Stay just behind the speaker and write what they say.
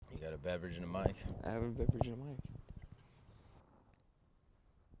beverage and a mic. I have a beverage and a mic.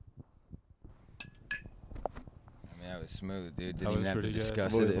 I mean, that was smooth, dude. That Didn't even was have to pretty good.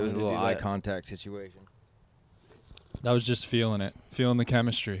 discuss I've it. always It was a wanted to little do eye that. contact situation. That was just feeling it, feeling the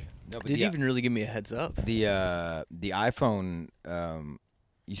chemistry. No, but Didn't even really give me a heads up. the iPhone.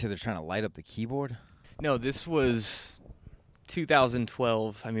 You said they're trying to light up the keyboard. No, this was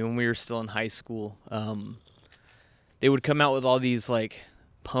 2012. I mean, when we were still in high school, they would come out with all these like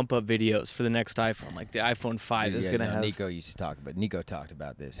pump-up videos for the next iPhone, like the iPhone 5 is gonna have. Nico talked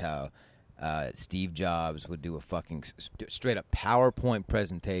about this. How Steve Jobs would do a fucking straight up PowerPoint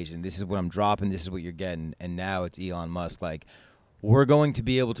presentation. This is what I'm dropping. This is what you're getting. And now it's Elon Musk. Like, we're going to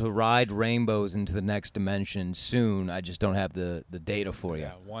be able to ride rainbows into the next dimension soon. I just don't have the data for you.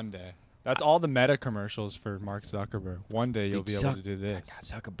 Yeah, one day. That's all the meta commercials for Mark Zuckerberg. One day you'll be able to do this. God,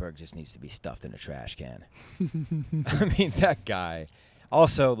 Zuckerberg just needs to be stuffed in a trash can. I mean, that guy.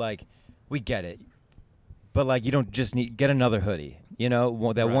 Also, like, we get it. But, like, you don't just get another hoodie. You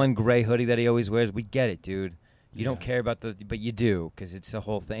know, that one gray hoodie that he always wears. We get it, dude. You don't care about but you do, because it's a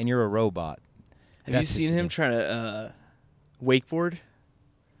whole thing. And you're a robot. Have you seen him trying to wakeboard?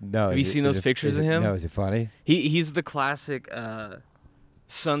 No. Have you seen those pictures of him? No, is it funny? He's the classic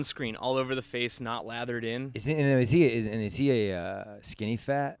sunscreen all over the face, not lathered in. Is he a skinny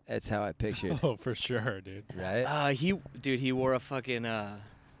fat? That's how I pictured. Oh, for sure, dude. Right? He wore a fucking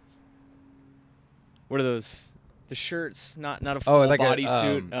what are those? The shirts, not a full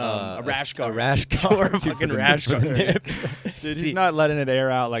bodysuit, a rash guard. A rash guard. Or a fucking rash guard. Dude, he's not letting it air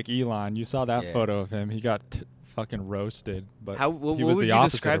out like Elon. You saw that photo of him. He got fucking roasted. But what he was would the you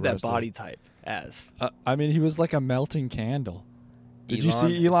opposite describe of that roasted. body type as? I mean, he was like a melting candle. Did you Elon,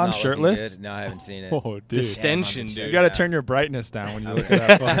 see it's Elon not looking shirtless? good. No, I haven't seen it. Oh, dude. Distension, Yeah, dude. You got to turn your brightness down when you look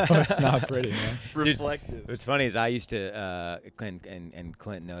at that photo. It's not pretty, man. Reflective. What's funny is I used to, Clint and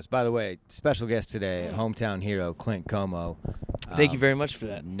Clint knows. By the way, special guest today, hometown hero, Clint Como. Thank you very much for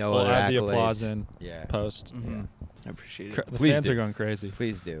that. No We'll other add the accolades. applause in Yeah. post. Mm-hmm. I appreciate it. The Please fans do. are going crazy.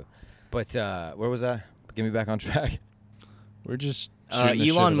 Please do. But where was I? Get me back on track. We're just shooting the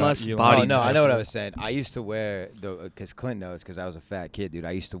shit Elon about Musk's Elon. body Oh, no, type. I know what I was saying. I used to wear, because Clint knows, because I was a fat kid, dude.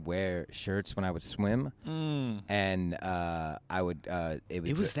 I used to wear shirts when I would swim, and I would.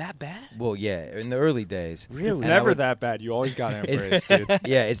 It was that bad? Well, yeah, in the early days. Really? It's And never that bad. You always got to embrace, dude.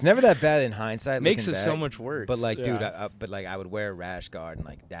 Yeah, it's never that bad in hindsight. Makes it looking so back. much worse. But like, dude, Yeah. I would wear a rash guard, and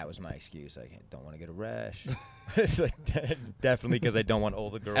like that was my excuse. Like, I don't want to get a rash. It's like definitely because I don't want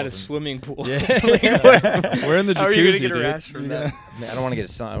older girls At a and- swimming pool. Yeah. We're in the jacuzzi, How are you gonna get a dude. rash from that? Man, I don't want to get a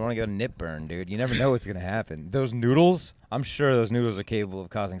sun. I don't want to get a nip burn, dude. You never know what's gonna happen. Those noodles, I'm sure those noodles are capable of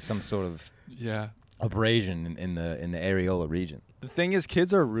causing some sort of Yeah. abrasion in the areola region. The thing is,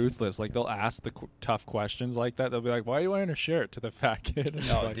 kids are ruthless. Like, they'll ask the tough questions like that. They'll be like, why are you wearing a shirt to the fat kid? And it's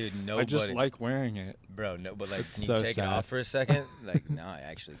No, like, dude, I just nobody- like wearing it. Bro, no, but like, It's can you so take it sad. off for a second? Like, no, I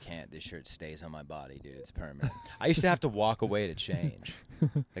actually can't. This shirt stays on my body, dude. It's permanent. I used to have to walk away to change.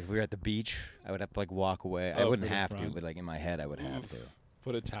 Like, if we were at the beach, I would have to like walk away. I Oh, wouldn't for the have to, front. but like in my head, I would have to.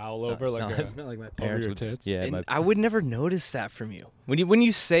 Put a towel It's over not- like it's not like my over parents your would. tits. Yeah, And my, I would never notice that from you. When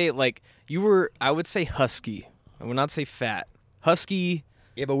you say it, like, you were, I would say husky. I would not say fat. Husky.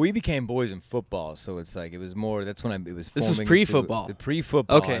 yeah, but we became boys in football, so it's like it was more. That's when it was. This was forming pre-football. into- The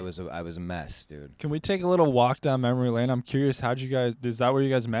pre-football. Okay. I was a mess, dude. Can we take a little walk down memory lane? I'm curious, how'd you guys, is that where you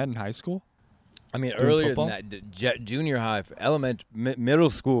guys met in high school? I mean, Doing earlier football? than that, junior high, middle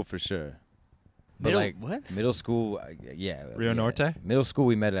school for sure. But Middle- like what? Middle school, yeah. Rio yeah. Norte? Middle school,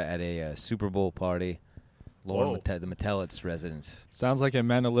 we met at a Super Bowl party. Lauren, Whoa. the Metellitz residence. Sounds like it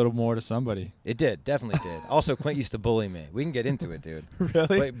meant a little more to somebody. It did, definitely did. Also, Clint used to bully me. We can get into it, dude.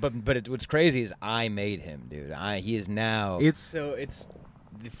 Really? But what's crazy is I made him, dude. He is now. It's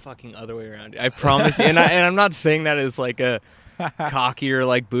the fucking other way around. I promise you. And I'm not saying that as like a cocky or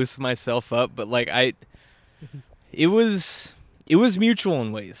like boost myself up, but like it was mutual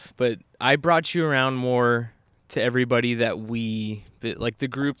in ways. But I brought you around more to everybody like the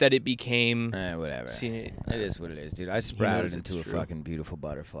group that it became. Whatever. See, It is what it is, dude. I sprouted knows it's into a true. fucking beautiful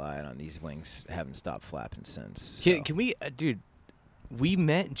butterfly, and on these wings haven't stopped flapping since. So. Can we, dude? We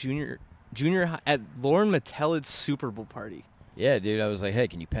met junior high at Lauren Metellit's Super Bowl party. Yeah, dude. I was like, hey,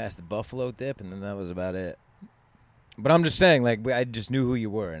 can you pass the buffalo dip? And then that was about it. But I'm just saying, like, I just knew who you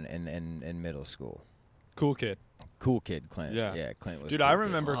were in middle school. Cool kid. Cool kid, Clint. Yeah. Clint was. Dude, a I cool kid.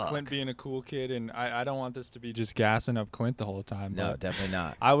 remember Fuck. Clint being a cool kid, and I don't want this to be just gassing up Clint the whole time. No, but definally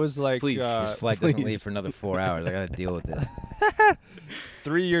not. I was like, Please. His flight doesn't please. leave for another 4 hours. I got to deal with it.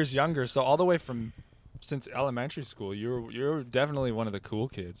 3 years younger, so all the way from since elementary school, you're definitely one of the cool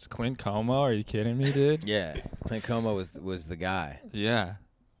kids. Clint Como, are you kidding me, dude? Yeah, Clint Como was the guy. Yeah.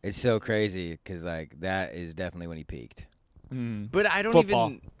 It's so crazy because like that is definitely when he peaked. But I don't Football.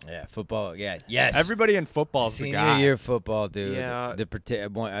 even. Yeah, football. Yeah, yes. Everybody in football is the Senior guy. year football, dude. Yeah.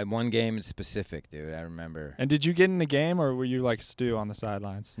 One game in specific, dude. I remember. And did you get in the game, or were you like Stu on the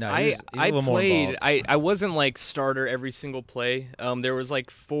sidelines? No, he was a I little more played. involved. I wasn't like starter every single play. There was like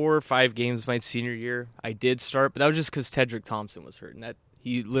 4 or 5 games my senior year I did start, but that was just because Tedrick Thompson was hurt, and that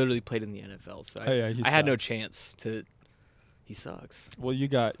he literally played in the NFL. So I had no chance to. He sucks. Well, you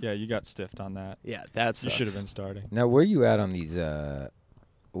got stiffed on that. Yeah, that sucks. You should have been starting. Now, where you at on these?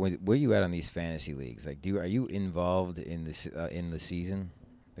 Where you at on these fantasy leagues? Like, are you involved in this in the season?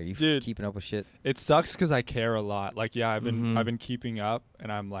 Are you keeping up with shit? It sucks because I care a lot. Like, yeah, I've been keeping up,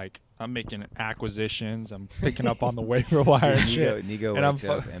 and I'm making acquisitions. I'm picking up on the waiver wire and shit. Nico and wakes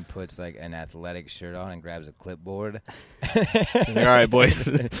up and puts like an athletic shirt on and grabs a clipboard. All right, boys.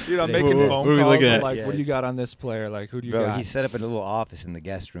 Dude, I'm making phone what are we calls. looking I'm at? like, what do you got on this player? Like, who do you got? He set up a little office in the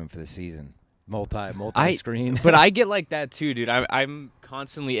guest room for the season. Multi screen. But I get like that too, dude. I'm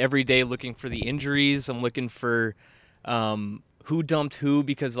constantly every day looking for the injuries. I'm looking for who dumped who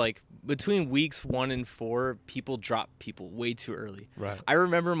because like between weeks 1 and 4, people drop people way too early. Right. I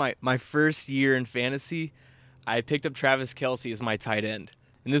remember my first year in fantasy, I picked up Travis Kelce as my tight end,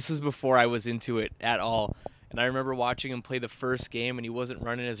 and this was before I was into it at all. And I remember watching him play the first game, and he wasn't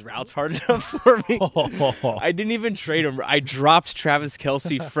running his routes hard enough for me. I didn't even trade him. I dropped Travis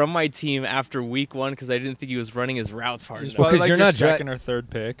Kelce from my team after week 1 because I didn't think he was running his routes hard enough. Because you're not second or third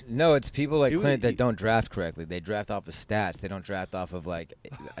pick. No, it's people like Clint that don't draft correctly. They draft off of stats. They don't draft off of like,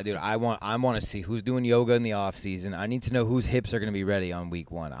 dude. I want to see who's doing yoga in the off season. I need to know whose hips are going to be ready on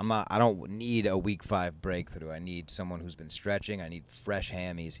week 1. I don't need a week 5 breakthrough. I need someone who's been stretching. I need fresh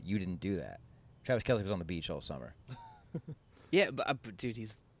hammies. You didn't do that. Travis Kelce was on the beach all summer. Yeah, but dude,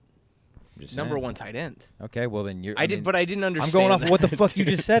 he's Just number saying. 1 tight end. Okay, well then you're. I didn't understand. I'm going off what the fuck you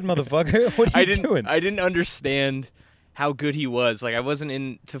just said, motherfucker. What are you doing? I didn't understand how good he was. Like I wasn't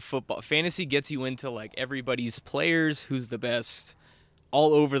into football. Fantasy gets you into like everybody's players, who's the best,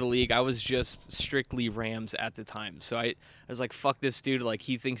 all over the league. I was just strictly Rams at the time, so I was like, fuck this dude. Like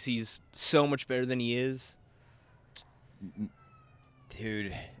he thinks he's so much better than he is.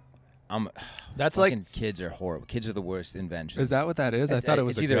 Dude. That's fucking kids are horrible. Kids are the worst invention. Is that what that is? I thought it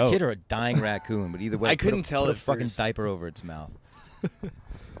was it's either goat. a kid or a dying raccoon, but either way, I couldn't tell put a at fucking first. diaper over its mouth.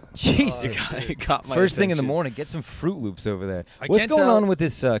 Jesus. It got my First thing in the attention. morning, get some Fruit Loops over there. I What's can't going tell- on with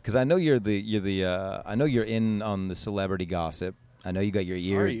this? Because I know I know you're in on the celebrity gossip. I know you got your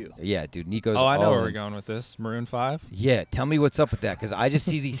ear. Are you? Yeah, dude. Nico's. Oh, I know all where we're in. going with this. Maroon 5? Yeah, tell me what's up with that. Because I just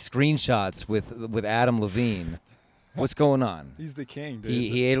see these screenshots with Adam Levine. What's going on? He's the king, dude.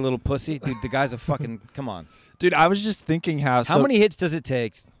 He ate a little pussy, dude. The guy's a fucking. Come on. Dude, I was just thinking how How many hits does it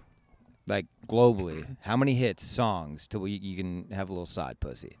take, like globally? How many hits, songs, till you can have a little side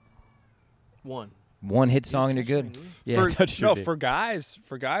pussy? 1. One hit song and you're good. Yeah, touch your dick. for guys,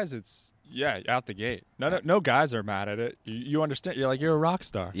 it's out the gate. No guys are mad at it. You understand? You're a rock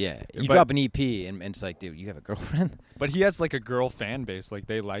star. Yeah, you But- drop an EP and it's like, dude, you have a girlfriend? But he has like a girl fan base. Like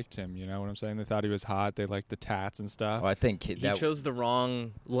they liked him. You know what I'm saying? They thought he was hot. They liked the tats and stuff. Oh, I think He that chose the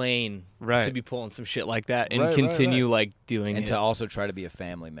wrong lane Right. to be pulling some shit like that and Right, continue right. like doing and it. to also try to be a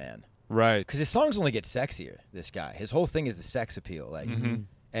family man. Right. Because his songs only get sexier. This guy, his whole thing is the sex appeal. Like,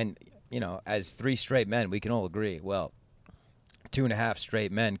 and you know, as 3 straight men, we can all agree. Well, 2.5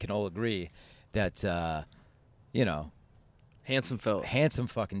 straight men can all agree that, you know, Handsome fella. handsome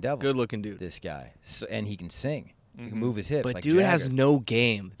fucking devil. Good looking dude. This guy, and he can sing. He can move his hips. But like dude has Jagger. no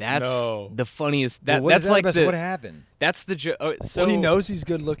game. That's No. the funniest. Well, what is That's that like about? the. What happened? That's the. So Well, he knows he's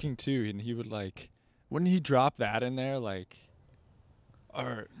good looking too, and he would like. Wouldn't he drop that in there like?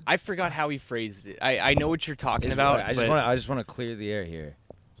 Or I forgot how he phrased it. I know what you're talking Is- about. I just want to clear the air here.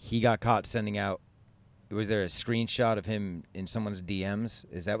 He got caught sending out. Was there a screenshot of him in someone's DMs?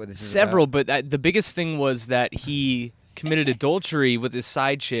 Is that what this is several, about? but the biggest thing was that he committed adultery with his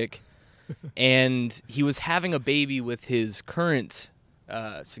side chick, and he was having a baby with his current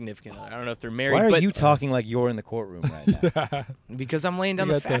significant other. I don't know if they're married. Why are but you talking like you're in the courtroom right now? Because I'm laying down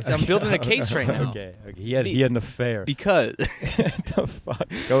You the got facts. the- I'm building a case right now. Okay. He had an affair. Because the fuck?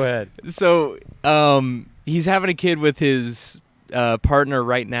 Go ahead. so he's having a kid with his partner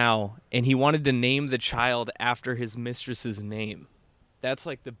right now, and he wanted to name the child after his mistress's name. That's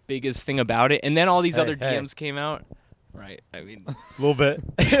like the biggest thing about it. And then all these Hey, other hey. DMs came out. Right. I mean, A little bit.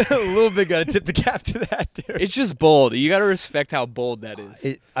 A little bit. Got to tip the cap to that, dude. it's just bold. You got to respect how bold that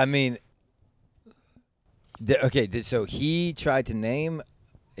is. I mean, so he tried to name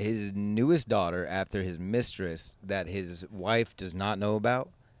his newest daughter after his mistress that his wife does not know about,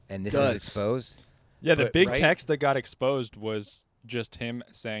 and this is Does. exposed. yeah, the But- big right? text that got exposed was just him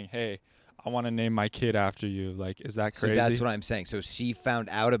saying, "Hey, I want to name my kid after you." Like, is that crazy? So that's what I'm saying. So she found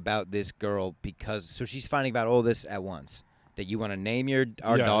out about this girl so she's finding out all this at once. That you want to name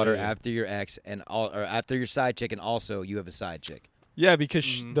our daughter after your ex or after your side chick, and also you have a side chick. Yeah, because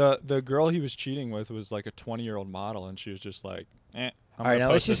the girl he was cheating with was like a 20-year-old model, and she was just like, "I'm all right, gonna now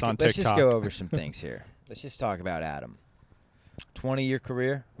post this on TikTok." let's just go over some things here. Let's just talk about Adam. 20-year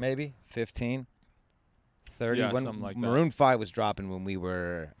career, maybe 15, 30. Yeah, when something like that. Maroon 5 was dropping when we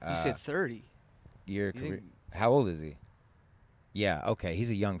were. You said 30. Year career. How old is he? Yeah, okay,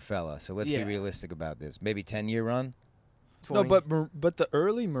 he's a young fella. So let's be realistic about this. Maybe 10-year run. 20. No, but the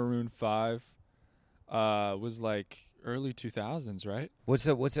early Maroon 5 was like early 2000s, right? What's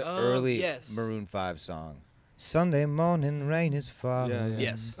the early Maroon 5 song? Sunday morning rain is falling. Yeah.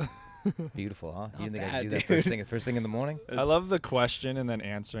 Yes. Beautiful, huh? You Not didn't think I bad, could do that dude. first thing in the morning? I love the question and then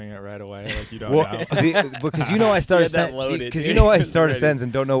answering it right away, like you don't know. Because you know I started Because you know I started a sentence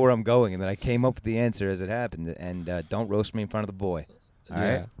and don't know where I'm going, and then I came up with the answer as it happened. And don't roast me in front of the boy. All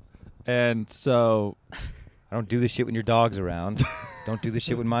right. And so I don't do this shit when your dog's around. Don't do this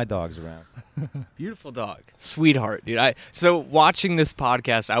shit when my dog's around. Beautiful dog. Sweetheart, dude. So watching this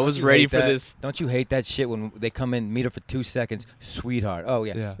podcast, I was ready for this. Don't you hate that shit when they come in, meet her for 2 seconds? Sweetheart. Oh,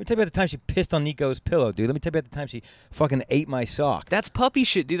 yeah. Let me tell you about the time she pissed on Nico's pillow, dude. Let me tell you about the time she fucking ate my sock. That's puppy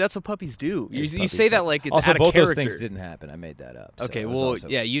shit, dude. That's what puppies do. You puppy say shit. that like it's also, out of both character. those things didn't happen. I made that up. So Okay, well,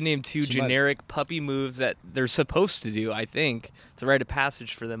 you named two She generic puppy moves that they're supposed to do, I think. It's a rite of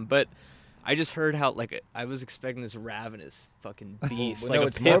passage for them. But I just heard how, like, I was expecting this ravenous fucking beast. Well, like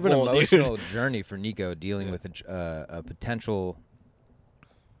it's a more of an pit bull, emotional dude. journey for Nico dealing with a potential,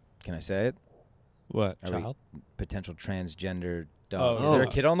 can I say it? what? Are we- Child? Potential transgender dog. Is Oh. there a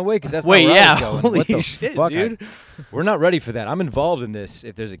kid on the way? Because that's Wait, not where I yeah. was going. Holy What the shit, fuck? dude. We're not ready for that. I'm involved in this.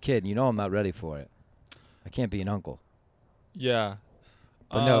 If there's a kid, you know I'm not ready for it. I can't be an uncle. Yeah.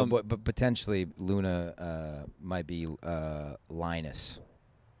 But no, but potentially Luna might be Linus.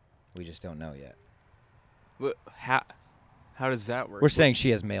 We just don't know yet. How does that work? We're saying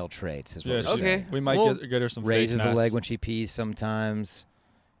she has male traits. Is what Yeah, we're Okay. saying. We might Well, get her some Raises fake the leg nuts. when she pees sometimes.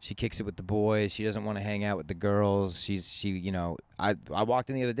 She kicks it with the boys. She doesn't want to hang out with the girls. I walked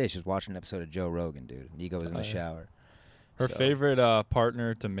in the other day. She was watching an episode of Joe Rogan, dude. Nico was in the shower. Her So, favorite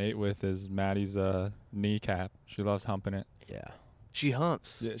partner to mate with is Maddie's kneecap. She loves humping it. Yeah. She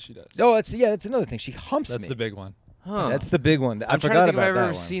humps. Yeah, she does. Oh, that's another thing. She humps That's me. the big one. Huh. That's the big one. I I'm forgot trying to think about if I've that ever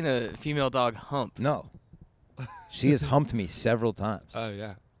one. seen a female dog hump. No. She has humped me several times. Oh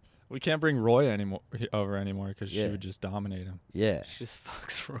yeah. We can't bring Roy over anymore because Yeah. she would just dominate him. Yeah. She just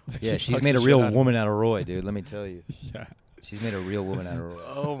fucks Roy. Yeah, She she's fucks made the a shit real out of woman out of Roy, dude. Let me tell you. Yeah. She's made a real woman out of Roy.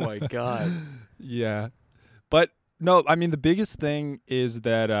 Oh my god. Yeah. But no, I mean the biggest thing is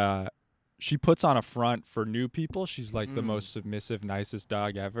that she puts on a front for new people. She's like the most submissive, nicest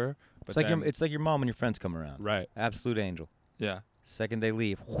dog ever. But It's like your mom when your friends come around. right. Absolute angel. Yeah. Second they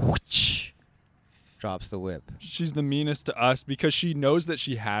leave, whoosh, drops the whip. She's the meanest to us because she knows that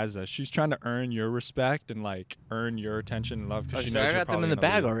she has us. She's trying to earn your respect and like earn your attention and love because she knows I you're got them in probably the gonna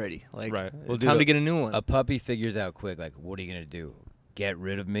bag leave. already. Like, Right. Well, time dude, to get a new one. A puppy figures out quick, like, what are you going to do? Get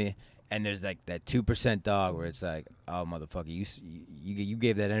rid of me? And there's like that 2% dog where it's like, oh, motherfucker, you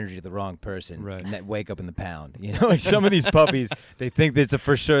gave that energy to the wrong person. Right. And that wake up in the pound. You know, like some of these puppies, they think that it's a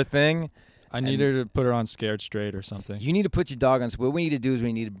for sure thing. I need her to put her on Scared Straight or something. You need to put your dog on. So what we need to do is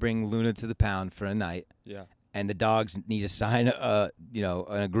we need to bring Luna to the pound for a night. Yeah. And the dogs need to sign an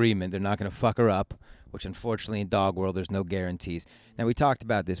agreement. They're not going to fuck her up, which unfortunately in dog world there's no guarantees. Now we talked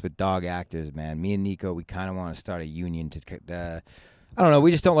about this with dog actors, man. Me and Nico, we kind of want to start a union to. I don't know.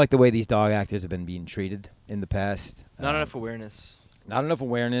 We just don't like the way these dog actors have been being treated in the past. Not enough awareness. Not enough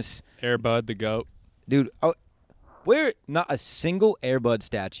awareness, Air Bud the goat. dude. We're not a single Airbud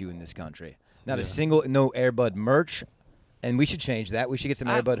statue in this country. Not a Yeah. single Airbud merch, and we should change that. We should get some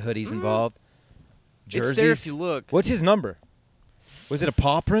Airbud hoodies involved. Jerseys. It's there if you look. What's his number? Was it a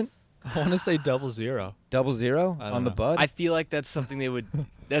paw print? I want to say 00. 00 I don't on the know. bud. I feel like that's something they would.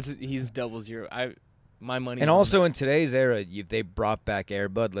 He's 00. My money. And on also that. in today's era, if they brought back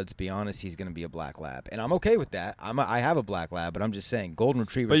Airbud, let's be honest, he's going to be a black lab, and I'm okay with that. I have a black lab, but I'm just saying, golden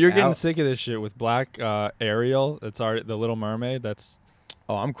retrievers. But you're getting out. sick of this shit with Black Ariel. That's the Little Mermaid. That's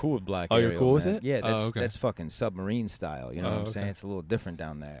Oh, I'm cool with black. Oh, you're Ariel, cool with man. it? Yeah, Oh, okay. that's fucking submarine style. You know Oh, what I'm saying? okay. It's a little different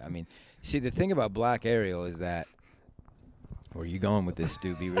down there. I mean, see, the thing about black Ariel is that. Where are you going with this,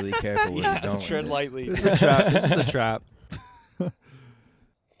 dude? Be really careful where you're going. with tread this. lightly. it's a trap. This is a trap.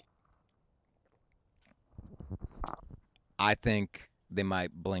 I think they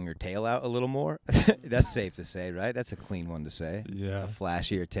might bling her tail out a little more. That's safe to say, right? That's a clean one to say. Yeah. A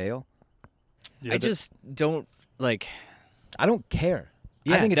flashier tail. Yeah, I just don't like. I don't care.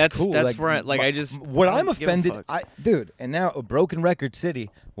 Yeah, I think it's cool. That's where I just what I I'm don't give a offended, fuck. dude. And now a broken record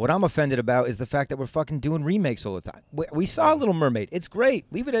city. What I'm offended about is the fact that we're fucking doing remakes all the time. We saw Little Mermaid. It's great.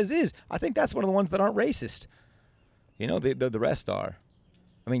 Leave it as is. I think that's one of the ones that aren't racist. You know, the rest are.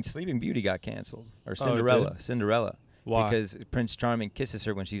 I mean, Sleeping Beauty got canceled, or Cinderella. Cinderella. Why? Because Prince Charming kisses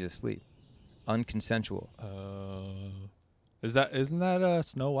her when she's asleep, unconsensual. Isn't that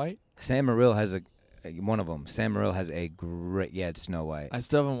Snow White? Sam Morril has one of them. Sam Morril has a great. Yeah, it's Snow White. I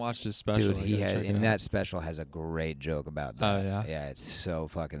still haven't watched his special. Dude, he had in that special has a great joke about that. Oh, yeah? Yeah, it's so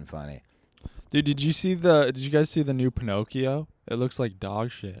fucking funny. Dude, did you guys see the new Pinocchio? It looks like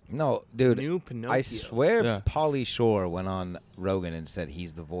dog shit. No, dude. New Pinocchio. I swear Yeah. Pauly Shore went on Rogan and said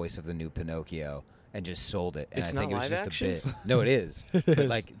he's the voice of the new Pinocchio and just sold it. And It's I think not it was live just action? a bit. No, it is. It but is.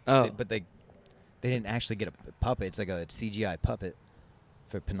 like they didn't actually get a puppet. It's like a CGI puppet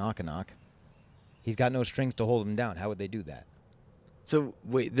for Pinocchio. He's got no strings to hold him down. How would they do that? So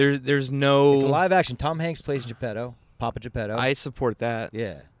wait, there's no. It's a live action. Tom Hanks plays Geppetto, Papa Geppetto. I support that.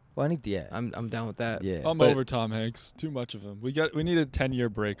 Yeah. Well, yeah. I'm down with that. Yeah. I'm But- over Tom Hanks. Too much of him. We need a 10-year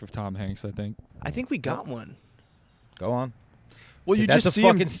break of Tom Hanks, I think. I think we got one. Go on. Well, you That's just a see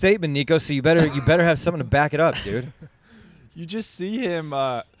fucking him. statement, Nico. So you better have something to back it up, dude. You just see him.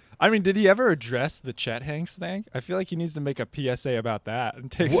 I mean, did he ever address the Chet Hanks thing? I feel like he needs to make a PSA about that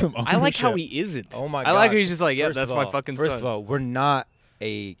and take some ownership. I like how he isn't. Oh my god! I like how he's just like, yeah, First that's of my all- fucking First son. of all, we're not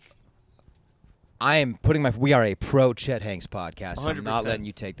a. I am putting we are a pro Chet Hanks podcast. So I'm not 100%. letting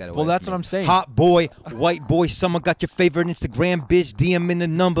you take that away. Well, that's from what me. I'm saying. Hot boy, white boy, someone got your favorite Instagram bitch. DM in the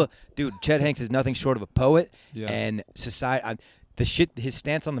number, dude. Chet Hanks is nothing short of a poet, Yeah. and society. His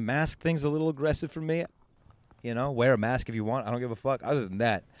stance on the mask thing's a little aggressive for me. You know, wear a mask if you want. I don't give a fuck. Other than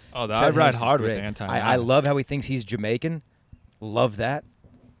that, Oh, Chet I ride Hanks is hard with great. anti-mask. I love how he thinks he's Jamaican. Love that.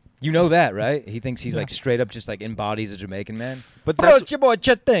 You know that, right? He thinks he's like straight up just like embodies a Jamaican man. But Bro, that's- it's your boy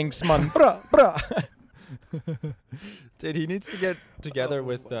Chet Hanks, man. Bro. Dude, he needs to get together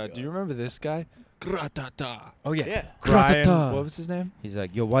with. Do you remember this guy? Gratata. Oh yeah. Yeah. Brian. Gratata. What was his name? He's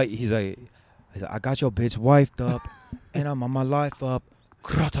like, yo, white. He's like, I got your bitch wifed up, and I'm on my life up.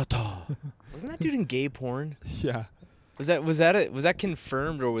 Gratata. Wasn't that dude in gay porn? Yeah. Was that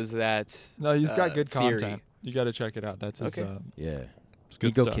confirmed or was that? No, he's got good theory? content. You got to check it out. That's his. Okay. Yeah. It's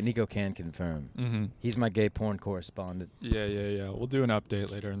good Nico, stuff. Nico can confirm. Mm-hmm. He's my gay porn correspondent. Yeah. We'll do an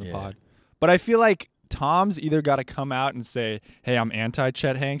update later in the Yeah. pod. But I feel like Tom's either got to come out and say, "Hey, I'm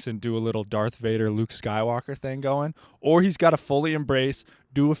anti-Chet Hanks," and do a little Darth Vader, Luke Skywalker thing going, or he's got to fully embrace,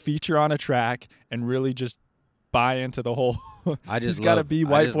 do a feature on a track, and really just buy into the whole. I just he's got to love- be I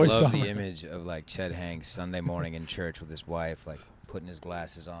white just boy love summer. the image of like Chet Hanks Sunday morning in church with his wife, like putting his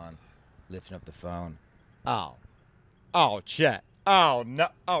glasses on, lifting up the phone. Oh, Chet. Oh no.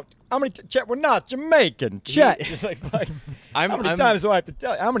 Oh, how many Chet? We're not Jamaican, Chet. Just like, how many times do I have to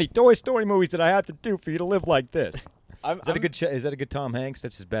tell you? How many Toy Story movies did I have to do for you to live like this? Is that a good? Is that a good Tom Hanks?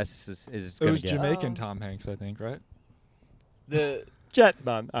 That's his best. Is it's It gonna was get. Jamaican Tom Hanks, I think, right? The Chet,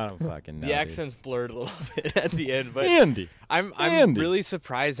 man. I don't fucking know. the accent's blurred a little bit at the end, but Andy. I'm Andy. really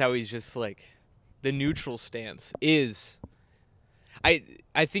surprised how he's just like the neutral stance is.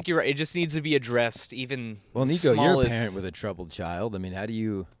 I think you're right. It just needs to be addressed. Even Well, Nico, you're a smallest. parent with a troubled child. I mean, how do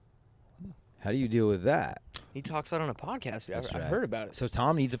you deal with that? He talks about it on a podcast. Dude. That's I've right. heard about it. So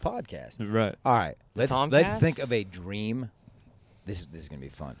Tom needs a podcast. Right. All right, let's Tomcast? think of a dream. This is gonna be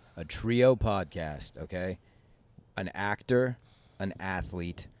fun. A trio podcast, okay? An actor, an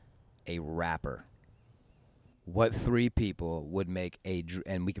athlete, a rapper. What three people would make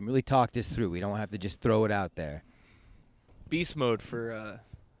and we can really talk this through. We don't have to just throw it out there. Beast mode for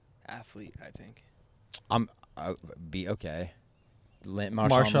athlete, I think. Be okay.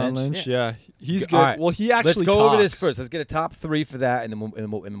 Marshawn Lynch, yeah. He's good. All right, Well, he actually let's go over this talks. first. Let's get a top three for that, and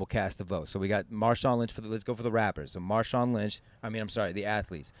then we'll cast the vote. So we got Marshawn Lynch let's go for the rappers. So Marshawn Lynch. I'm sorry, the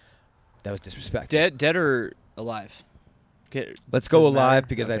athletes. That was disrespectful. Dead or alive? Okay, Let's go doesn't alive matter?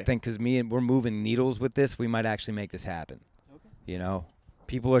 because I Okay. think we're moving needles with this, we might actually make this happen. Okay. You know,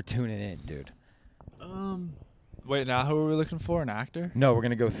 people are tuning in, dude. Wait, now who are we looking for? An actor? No, we're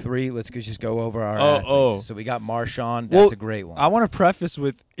gonna go three. Let's just go over our Oh, athletes. oh. So we got Marshawn. That's Well, a great one. I want to preface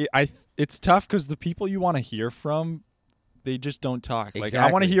with it's tough because the people you want to hear from, they just don't talk. Like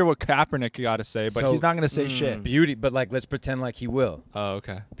I want to Exactly. hear what Kaepernick got to say, but So- he's not going to say shit. Beauty, but like let's pretend like he will, Oh,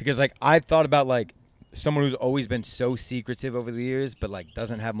 okay. because like I've thought about like someone who's always been so secretive over the years, but like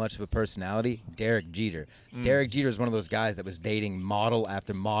doesn't have much of a personality. Derek Jeter. Derek Jeter is one of those guys that was dating model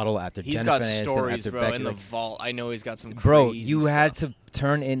after model after He's Jennifer got Aniston, stories, after bro, Becky in the Lynch. vault. I know he's got some Bro, crazy you had stuff. to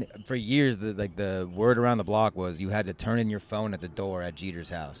turn in for years. The word around the block was you had to turn in your phone at the door at Jeter's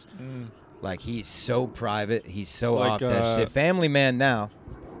house. Like, he's so private. He's so It's like, off that shit. Family man now.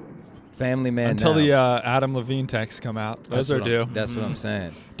 Family man Until now. the Adam Levine texts come out. Those are due. That's what I'm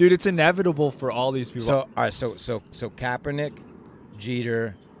saying. Dude, it's inevitable for all these people. So, all right, so Kaepernick,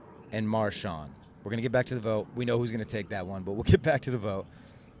 Jeter, and Marshawn. We're going to get back to the vote. We know who's going to take that one, but we'll get back to the vote.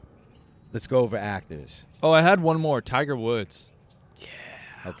 Let's go over actors. Oh, I had one more. Tiger Woods.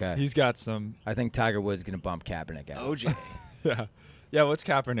 Okay. He's got some. I think Tiger Woods is going to bump Kaepernick out. OJ. Yeah. Yeah, what's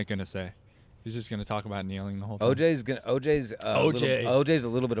Kaepernick going to say? He's just going to talk about kneeling the whole time. OJ's OJ. OJ's a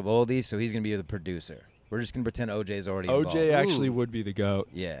little bit of oldie, so he's going to be the producer. We're just going to pretend OJ's already involved. OJ actually would be the GOAT.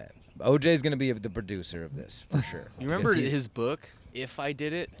 Yeah. OJ's going to be the producer of this, for sure. You remember Because he's- his book, If I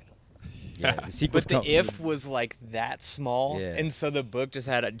Did It? Yeah, the sequel's But the if was like that small, Yeah. and so the book just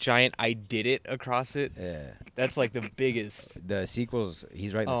had a giant I did it across it. Yeah. That's like the biggest. The sequels,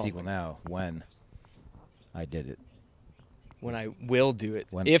 he's writing the Oh sequel my now. When I did it. When I will do it.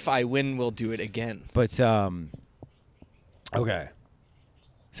 When- If I win, we'll do it again. But, okay.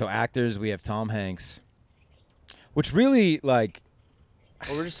 So actors, we have Tom Hanks, which really, like,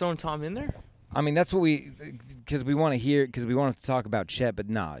 Oh, we're just throwing Tom in there? I mean, that's what because we want to talk about Chet, but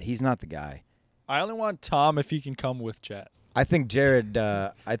nah, he's not the guy. I only want Tom if he can come with Chet. I think Jared,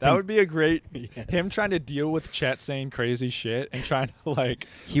 That would be a great him trying to deal with Chet saying crazy shit and trying to like.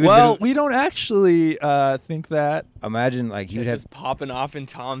 He would Well, literally- we don't actually think that. imagine, like, he would have, just popping off, and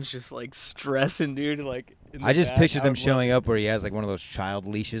Tom's just like stressing, dude. Like, in I the just back, pictured them out showing up where he has, like, one of those child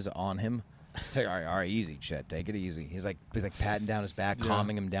leashes on him. It's like, all right, easy, Chet, take it easy. He's like patting down his back, Yeah.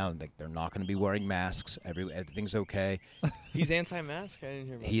 calming him down. Like, they're not going to be wearing masks. Everything's okay. He's anti-mask. I didn't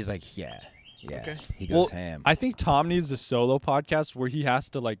hear about He's like, yeah. Okay. He goes ham. I think Tom needs a solo podcast where he has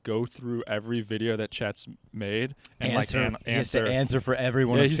to like go through every video that Chet's made and He has to answer. answer for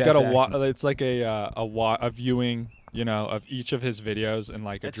everyone. Yeah, of he's Chet's got actions. It's like a viewing, of each of his videos and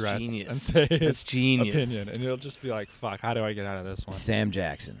like That's address genius. and say his That's genius. opinion, and it'll just be like, fuck, how do I get out of this one? Sam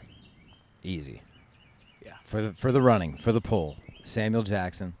Jackson, easy. Yeah. For the running, for the pull, Samuel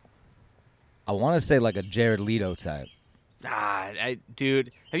Jackson. I want to say like a Jared Leto type.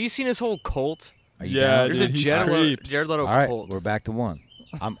 Dude, have you seen his whole cult? Are you Yeah, down? There's dude, a he's Jared creeps. Leto All right, cult. we're back to one.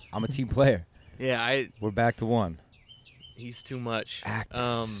 I'm a team player. Yeah, We're back to one. he's too much.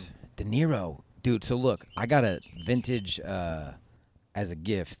 Actors. De Niro, dude. So look, I got a vintage as a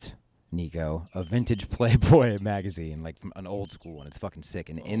gift, Nico, a vintage Playboy magazine, like from an old school one. It's fucking sick.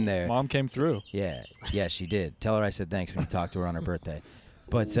 And in there, Mom came through. yeah, she did. Tell her I said thanks when you talked to her on her birthday.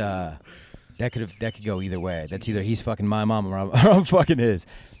 But that could go either way. That's either he's fucking my mom or I'm fucking his.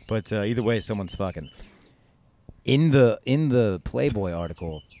 But either way, someone's fucking. In the Playboy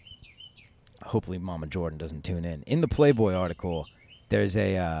article, hopefully Mama Jordan doesn't tune in. In the Playboy article, there's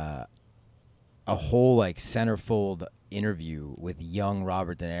a whole like centerfold interview with young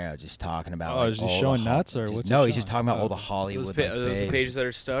Robert De Niro, just talking about. Oh, like, is he all showing the Ho- nuts or just- what's No, he he's just showing? talking about all the Those, Hollywood. pa- like, those are the babes. pages that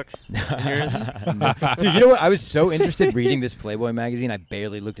are stuck in yours? No. Dude, you know what? I was so interested reading this Playboy magazine, I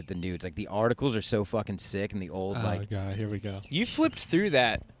barely looked at the nudes. Like, the articles are so fucking sick, and the old, Oh like, god, here we go. You flipped through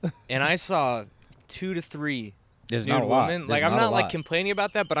that, and I saw 2 to 3 there's nude not a lot. women. There's Like, I'm not a not like lot. complaining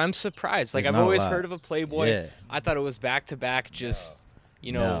about that, but I'm surprised. Like, There's I've not a always lot. heard of a Playboy. Yeah. I thought it was back to back, just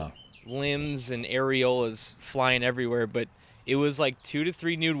No. limbs and areolas flying everywhere. But it was like 2 to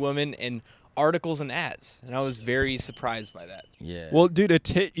 3 nude women and articles and ads, and I was very surprised by that. Yeah. Well, dude, a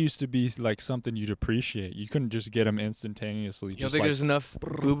tit used to be like something you'd appreciate. You couldn't just get them instantaneously. You don't just think like, there's enough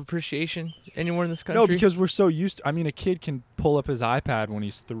boob appreciation anywhere in this country? no, because we're so used to, I mean, a kid can pull up his iPad when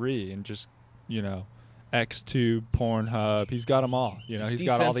he's 3 and just, Xtube, Pornhub. He's got them all. It's He's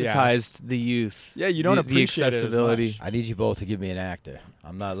got all the apps. desensitized the youth. Yeah, you don't the appreciate it as accessibility. much. I need you both to give me an actor.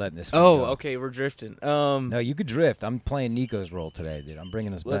 I'm not letting this one Oh, go. okay, we're drifting. No, you could drift. I'm playing Nico's role today, dude. I'm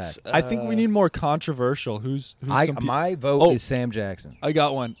bringing us let's. back. I think we need more controversial. Who's some peop- My vote Oh. is Sam Jackson. I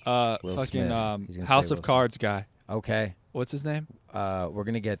got one. Will Fucking Smith. He's gonna House say of Will Cards guy. Okay. What's his name? We're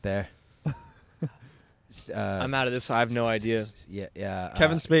going to get there. I'm out of this, so I have no idea. Yeah.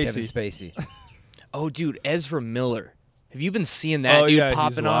 Kevin Spacey. Kevin Spacey. Oh, dude, Ezra Miller. Have you been seeing that oh dude yeah,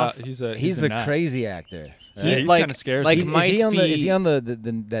 popping he's off? He's He's a the nut. crazy actor. Yeah, he's like- kind of scares like me. Is might he on the? be- Is he on the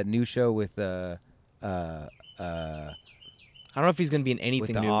that new show with I don't know if he's gonna be in anything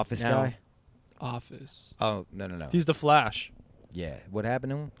with the new Office now. guy? Office. Oh no. He's the Flash. Yeah. What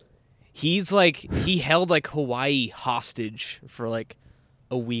happened to him? He's like he held like Hawaii hostage for like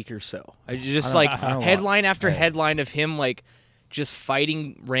a week or so. I just like I don't headline after hey. headline of him like just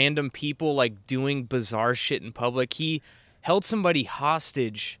fighting random people, like doing bizarre shit in public. He held somebody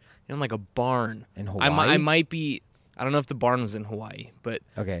hostage in like a barn. In I Hawaii? might be I don't know if the barn was in Hawaii, but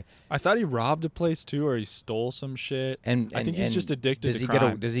Okay. I thought he robbed a place too, or he stole some shit. And I think he's just addicted to he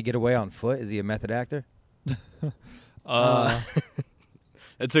crime. does he get away on foot? Is he a method actor?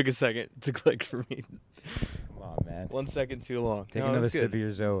 it took a second to click for me. Come on, man. 1 second too long. Take No, another it's good. sip of your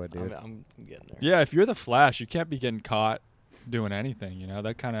Zoa, dude. I'm getting there. Yeah, if you're the Flash, you can't be getting caught doing anything. You know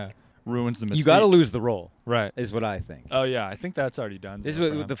that kind of ruins the mystique. You got to lose the role, right. is what I think. Oh yeah, I think that's already done. This is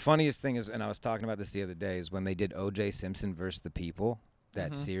for what him. the funniest thing is, and I was talking about this the other day, is when they did O.J. Simpson versus the People,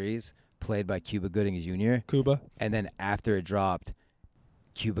 that series played by Cuba Gooding Jr. Cuba. And then after it dropped,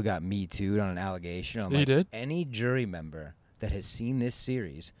 Cuba got Me Too'd on an allegation. I'm He like, did? any jury member that has seen this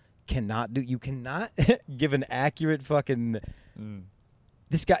series you cannot give an accurate fucking.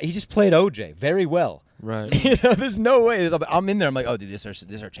 This guy, he just played OJ very well. Right. You know, there's no way. I'm in there. I'm like, oh, dude, this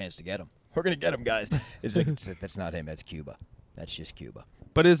is our chance to get him. We're gonna get him, guys. It's like that's not him. That's Cuba. That's just Cuba.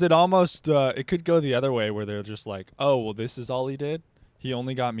 But is it almost? It could go the other way, where they're just like, oh, well, this is all he did. He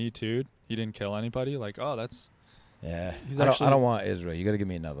only got Me Too'd. He didn't kill anybody. Like, oh, that's. Yeah. He's I actually- don't want Israel. You got to give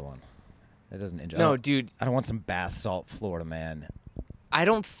me another one. That doesn't enjoy. No, dude, I don't want some bath salt Florida man. I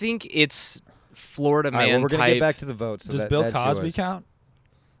don't think it's Florida All right, man well, we're gonna type. get back to the votes. So Does that- Bill that's Cosby yours. count?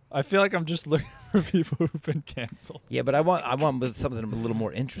 I feel like I'm just looking for people who've been canceled. Yeah, but I want something a little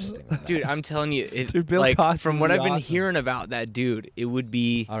more interesting. than that. Dude, I'm telling you, Dude, Bill like Cosby from what would I've be been awesome. hearing about that dude, it would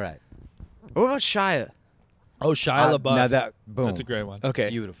be. All right. What about Shia? Oh, Shia LaBeouf. Now that boom. That's a great one. Okay.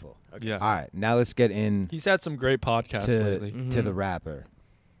 Beautiful. Yeah. All right. Now let's get in He's had some great podcasts lately. to the rapper.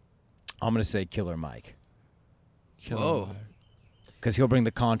 I'm gonna say Killer Mike. Whoa. Because he'll bring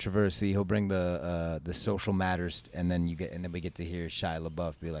the controversy, he'll bring the social matters, and then we get to hear Shia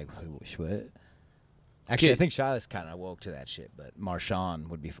LaBeouf be like, "What?" Actually, I think Shia's kind of woke to that shit, but Marshawn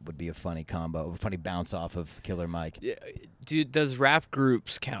would be a funny combo, a funny bounce off of Killer Mike. Yeah, dude, does rap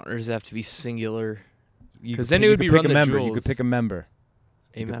groups count, or does it have to be singular? You 'Cause could then pick- it you would could be pick Run a the member. You Jewels. could pick a member.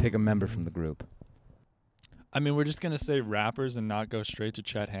 You Amen. could pick a member from the group. I mean, we're just gonna say rappers and not go straight to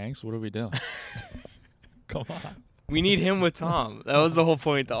Chet Hanks. What are we doing? Come on. We need him with Tom. That was the whole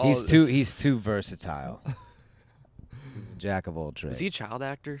point. To all He's of too this. he's too versatile. He's a jack of all trades. Was he a child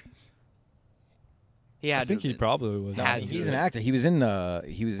actor? Yeah, I think he probably was. No, He's Had to. an actor. He was in dun,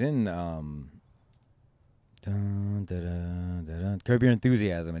 dun, dun, dun, dun, Curb Your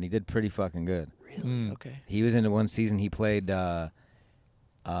Enthusiasm, and he did pretty fucking good. Really? Mm. Okay. He was in one season. He played.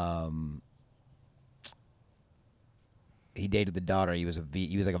 He dated the daughter. He was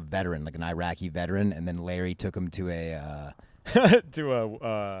like a veteran, like an Iraqi veteran, and then Larry took him to a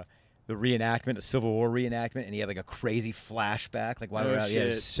the reenactment, a Civil War reenactment, and he had like a crazy flashback. Like, why Oh, were yeah, shit.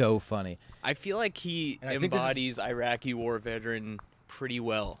 it's so funny. I feel like he And I think this is- embodies Iraqi war veteran pretty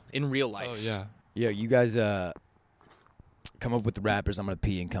well in real life. Oh yeah. Yeah, you guys come up with the rappers. I'm gonna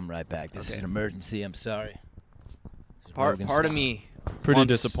pee and come right back. This is Okay. an emergency. I'm sorry. This is Part Rogan of style. me Pretty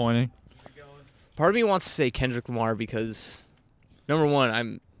wants- disappointing. Part of me wants to say Kendrick Lamar because, number one,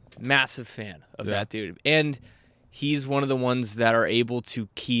 I'm a massive fan of Yeah. that dude. And he's one of the ones that are able to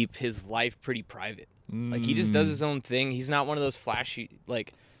keep his life pretty private. Like, he just does his own thing. He's not one of those flashy,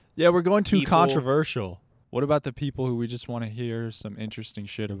 like, Yeah, we're going too people- controversial. What about the people who we just want to hear some interesting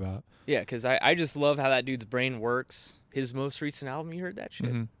shit about? yeah, because I just love how that dude's brain works. His most recent album, you heard that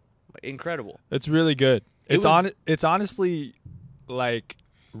shit? Mhm. Incredible. It's really good. It was- It's honestly like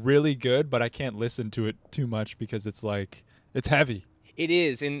really good, but I can't listen to it too much because it's like it's heavy. It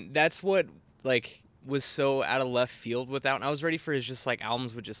is, and that's what, like, was so out of left field without. And I was ready for his just, like,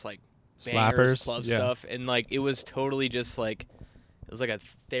 albums with just, like, bangers, Slappers, club yeah. stuff. And, like, it was totally just, like, it was like a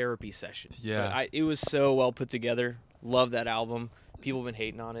therapy session. Yeah. But it was so well put together. Love that album. People have been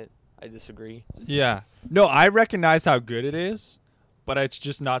hating on it. I disagree. Yeah. No, I recognize how good it is, but it's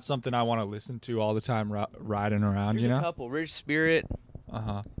just not something I want to listen to all the time riding around, There's you a know? couple. Rich Spirit,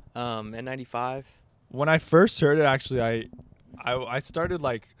 Uh-huh. N95. When I first heard it, actually, I started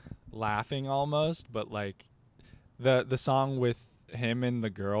like laughing almost, but like the song with him and the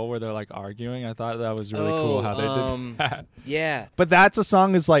girl where they're like arguing, I thought that was really cool how they did that. Yeah. But that's a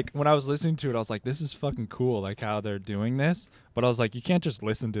song is like when I was listening to it, I was like, this is fucking cool, like how they're doing this. But I was like, you can't just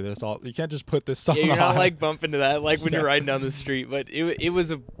listen to this all. You can't just put this song Yeah, you're not on. like bumping to that like when Yeah. you're riding down the street. But it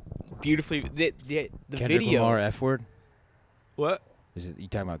was a beautifully the Kendrick video. Lamar F word. What? Is it you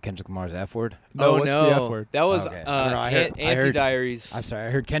talking about Kendrick Lamar's F word? No, oh what's no, the F word? that was Okay. I don't know, I heard- Anti Diaries. I'm sorry. I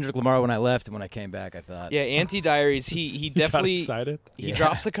heard Kendrick Lamar when I left, and when I came back, I thought, Yeah, Anti Diaries. He You got definitely excited. he Yeah.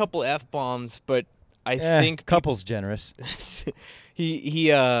 drops a couple F bombs, but I eh, think couple's generous.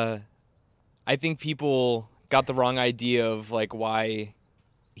 I think people got the wrong idea of like why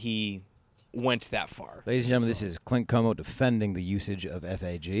he went that far. Ladies and gentlemen, this is Clint Como defending the usage of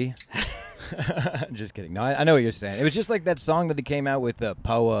FAG. Just kidding. No, I know what you're saying. It was just like that song that he came out with,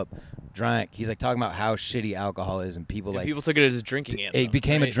 Poe Up, Drank. He's like talking about how shitty alcohol is, and people people took it as a drinking anthem. It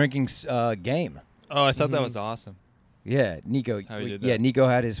became a right? drinking game. Oh, I thought that was awesome. Yeah, Nico. How he did Yeah, that. Nico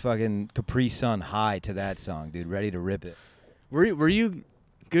had his fucking Capri Sun high to that song, dude, ready to rip it. Were you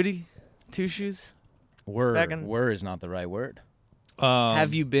goody two shoes? Back in- Were is not the right word.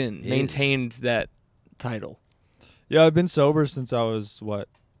 Have you been is. maintained that title? Yeah, I've been sober since I was,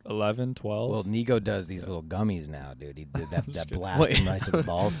 11, 12? Well, Nico does these little gummies now, dude. He did that kidding. blast him right to the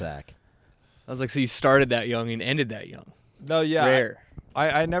ball sack. I was like, so you started that young and ended that young. No, yeah. Rare.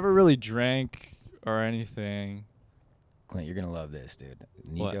 I never really drank or anything. Clint, you're gonna love this, dude.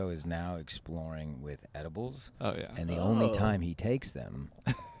 Nico is now exploring with edibles, Oh, yeah. and the only time he takes them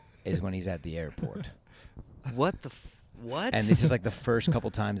is when he's at the airport. What what? And this is like the first couple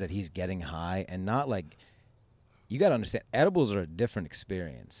times that he's getting high, and not like, you gotta understand, edibles are a different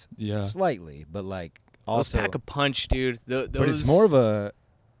experience. Yeah. Slightly, but like Those also, pack a punch, dude. but it's more of a,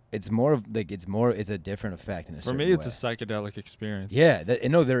 it's a different effect in a For certain me, it's way. a psychedelic experience. Yeah,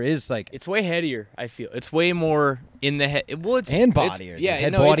 no, there is like It's way headier. I feel it's way more in the head. Well, it's and it's- bodier. Yeah,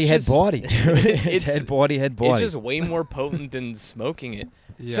 head no, body, it's head just- body. Dude. it's it's- head body, head body. It's just way more potent than smoking it.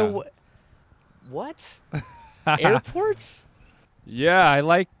 Yeah. So what? Airports? Yeah,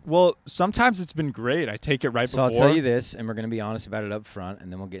 well, sometimes it's been great. I take it right So before. I'll tell you this, and we're going to be honest about it up front,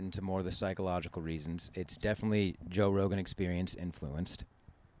 and then we'll get into more of the psychological reasons. It's definitely Joe Rogan experience influenced.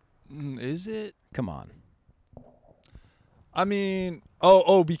 Is it? Come on. I mean,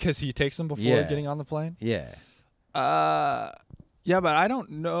 because he takes them before Yeah. getting on the plane? Yeah. Yeah, but I don't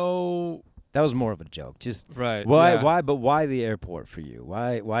know. That was more of a joke. Just Right. why? yeah. Why? But why the airport for you?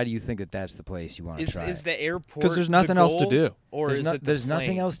 Why do you think that that's the place you want to Is try? is the airport? 'Cause there's the nothing else to goal, do. Or there's is no- it the there's nothing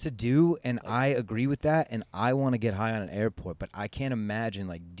plane? else to do, and I agree with that. And I want to get high on an airport, but I can't imagine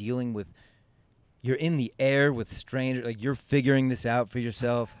like dealing with. You're in the air with strangers, like you're figuring this out for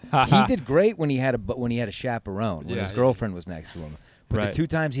yourself. He did great when he had a chaperone, when Yeah, his yeah. girlfriend was next to him. But Right. the 2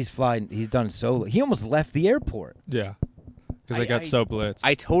 times he's done solo. He almost left the airport. Yeah. Because I got so blitzed.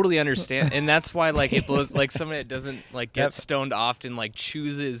 I totally understand, and that's why like it blows. Like someone that doesn't like get Yep. stoned often like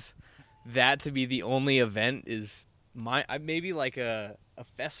chooses that to be the only event is maybe like a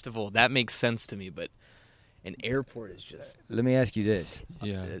festival that makes sense to me, but an airport is just Let me ask you this: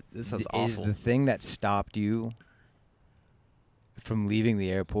 yeah. this sounds Is awful. the thing that stopped you from leaving the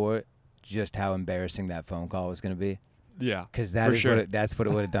airport just how embarrassing that phone call was going to be? Yeah. Because that for is sure. that's what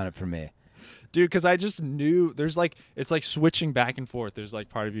it would have done it for me. Dude, because I just knew it's like switching back and forth. There's like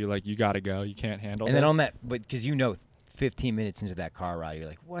part of you like, you got to go. You can't handle And then this. on that, but because 15 minutes into that car ride, you're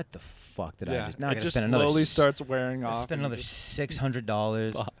like, what the fuck did I yeah. just? Now I it got to just spend another. slowly starts wearing gotta off. spend and another you just-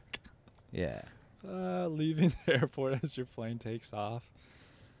 $600. Fuck. Yeah. Leaving the airport as your plane takes off.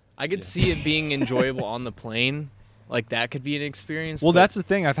 I could Yeah. see it being enjoyable on the plane. Like that could be an experience. Well, but that's the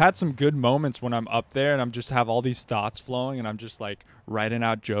thing. I've had some good moments when I'm up there and I'm just have all these thoughts flowing and I'm just like writing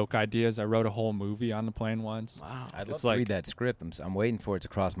out joke ideas. I wrote a whole movie on the plane once. wow. I'd love It's to like- read that script. I'm waiting for it to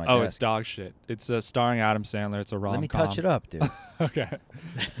cross my Oh, desk. it's dog shit. It's starring Adam Sandler. It's a rom-com. Let me touch it up, dude. Okay.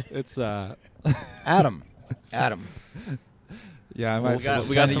 It's Adam. yeah, I Well, might we got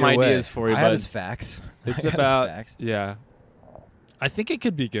Send it some your way. ideas for you, I have bud. his facts. It's I got his about facts. yeah. I think it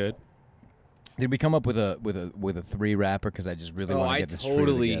could be good. Did we come up with a 3 rapper? Because I just really Oh, want to I get this three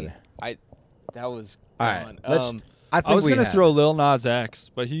totally. together. That was. All right, gone. let's. I think I was we gonna have throw it. Lil Nas X,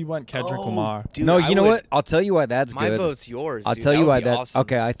 but he went Kendrick Oh, Lamar. dude, No, I you know would- what? I'll tell you why that's My good. vote's yours. I'll dude. tell That you would why be that's awesome.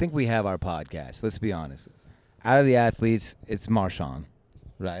 okay. I think we have our podcast. Let's be honest. Out of the athletes, it's Marshawn,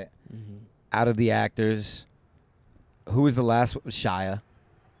 right? Mm-hmm. Out of the actors, who was the last one? Shia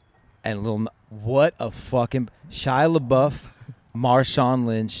and what a fucking Shia LaBeouf, Marshawn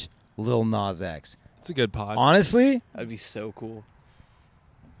Lynch, Lil Nas X. It's a good pod. Honestly, That'd be so cool.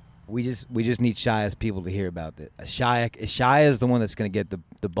 we just need Shia's people to hear about this. Shia is the one that's going to get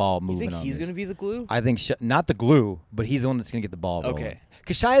the ball You moving think on he's this. gonna be the glue? I think not the glue, but he's the one that's going to get the ball rolling. Okay.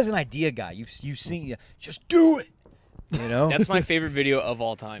 Because Shia's an idea guy. You've seen, just do it. You know? That's my favorite video of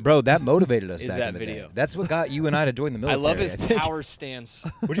all time. Bro, that motivated us Is back that in the video. day. That's what got you and I to join the I military. love his think. power stance.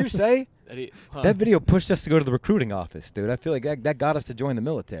 What'd you say? Huh. That video pushed us to go to the recruiting office, dude. I feel like that got us to join the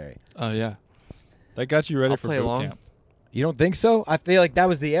military. Oh yeah, that got you ready I'll for play boot along. camp. You don't think so? I feel like that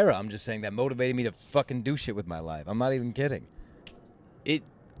was the era. I'm just saying that motivated me to fucking do shit with my life. I'm not even kidding.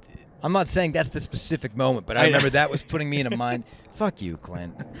 I'm not saying that's the specific moment, but I I know. remember that was putting me in a mind. Fuck you,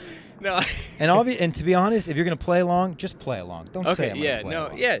 Clint. No. And to be honest, if you're gonna play along, just play along. Don't say Okay. I'm Yeah. gonna play No.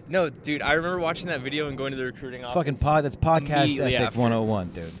 along. Yeah. No, dude. I remember watching that video and going to the recruiting It's office. fucking that's podcast Immediately ethic after. 101,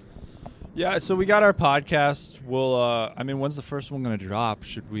 dude. Yeah, so we got our podcast. We'll I mean, when's the first one going to drop?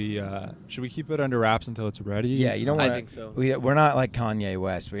 Should we keep it under wraps until it's ready? Yeah, you don't want I think so. We're not like Kanye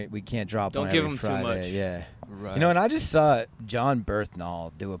West. We can't drop Don't one give every him too Friday. much. Yeah. Right. You know, and I just saw John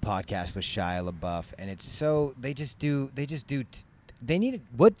Berthnall do a podcast with Shia LaBeouf, and it's so they need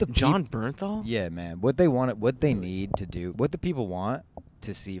what the John Bernthal? Yeah, man. What they need to do, what the people want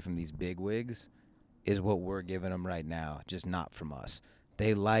to see from these big wigs is what we're giving them right now, just not from us.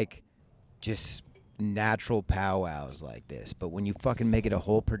 They like just natural powwows like this, but when you fucking make it a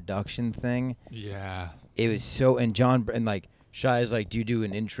whole production thing, Yeah. it was so. And like Shia's like, do you do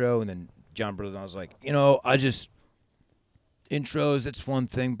an intro? And then John Berthnall's like, intros, it's one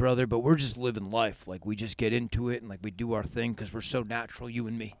thing, brother, but we're just living life. Like, we just get into it and, like, we do our thing because we're so natural, you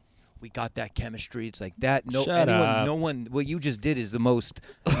and me. We got that chemistry. It's like that. Shut up. No one, what you just did is the most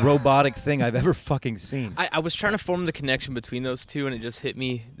robotic thing I've ever fucking seen. I was trying to form the connection between those two, and it just hit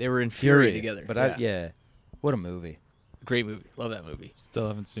me. They were in Fury together. But what a movie. Great movie. Love that movie. Still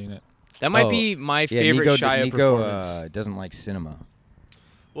haven't seen it. That might be my favorite Shia performance. Nico doesn't like cinema.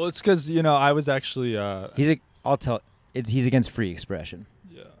 Well, it's because, I was actually... He's against free expression.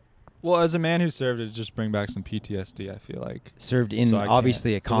 Yeah. Well, as a man who served, it just bring back some PTSD, I feel like. Served in So I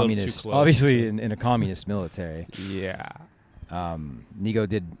obviously a can't. It's a little too communist, close obviously to- in a communist military. Yeah.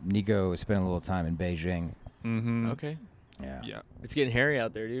 Nico spent a little time in Beijing. Mm-hmm. Okay. Yeah. Yeah. It's getting hairy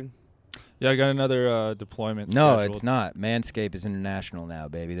out there, dude. Yeah, I got another deployment No, scheduled. it's not. Manscaped is international now,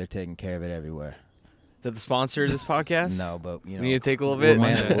 baby. They're taking care of it everywhere. Is that the sponsor of this podcast? No, but We need to take a little bit. We're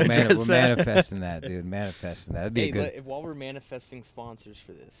Address that. manifesting that, dude. Manifesting that. That'd be Hey, a good. while we're manifesting sponsors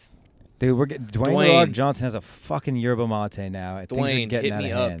for this, Dude, we're getting Dwayne The Rock Johnson has a fucking yerba mate now. Things are Dwayne, getting hit out me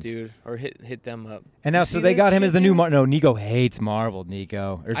of up, hands. dude, or hit them up. And now, You so see they got this him as shit, the new dude? No, Nico hates Marvel.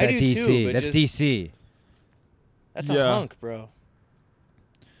 Nico, or is I that do DC? too, but That's just- DC. That's Yeah. a hunk, bro.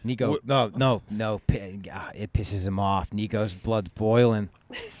 Nico, no, it pisses him off. Nico's blood's boiling.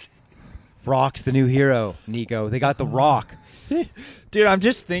 Rock's the new hero. Nico, they got the Rock. Dude, I'm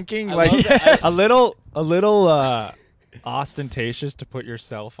just thinking, I like, love that. a little ostentatious to put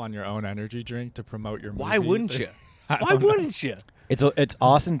yourself on your own energy drink to promote your movie. Why wouldn't you? I Why don't know. wouldn't you? It's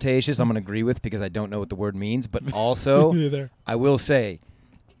ostentatious. I'm gonna agree with because I don't know what the word means, but also Neither. I will say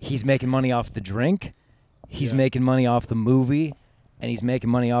he's making money off the drink. He's Yeah. making money off the movie, and he's making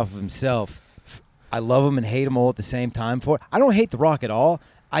money off of himself. I love him and hate him all at the same time for it. I don't hate The Rock at all.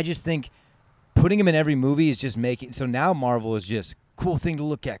 I just think putting him in every movie is just making... So now Marvel is just cool thing to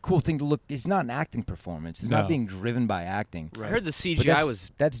look at, cool thing to look... It's not an acting performance. It's No. not being driven by acting. I heard the But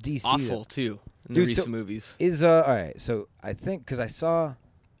CGI that's DC. awful too in Dude, the so- recent movies. Is all right, so I think... Because I saw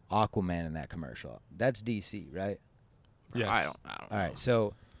Aquaman in that commercial. That's DC, right? Yes. I don't All know. right,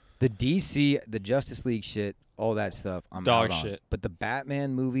 so the DC, the Justice League shit, all that stuff, I'm Dog out on. shit. But the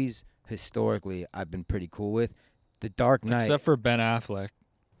Batman movies, historically, I've been pretty cool with. The Dark Knight, Except for Ben Affleck.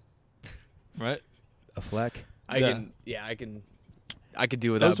 Right? a Fleck. I could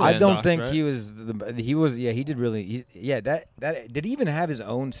do without Those Ben. I don't sucked, think right? he was. He did really. That did he even have his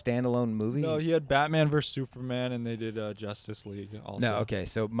own standalone movie? No, he had Batman vs Superman, and they did Justice League also. No, okay.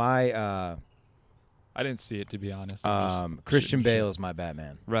 So my I didn't see it, to be honest. I'm just Christian shooting Bale shit. is my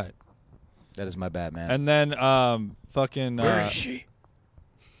Batman. Right. That is my Batman. And then fucking she?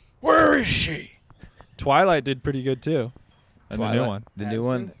 Where is she? Twilight did pretty good too. And the new one. The new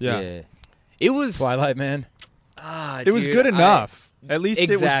one. Yeah. It was Twilight, man. It was good enough. At least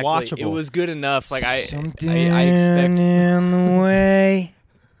Exactly. it was watchable. It was good enough. Like I Something expect. in the way.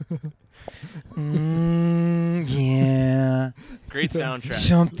 Yeah. Great soundtrack.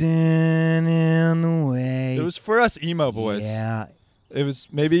 Something in the way. It was for us emo boys. Yeah. It was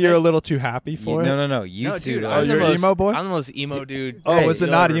maybe you're a little too happy for it. No. You No, two. dude, are- Oh, I'm the you're an most emo boy? I'm the most emo dude. Oh, Hey, was it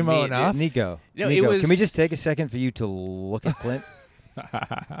you'll not ever emo meet, dude. enough? Nico. No, Nico, it was- can we just take a second for you to look at Clint?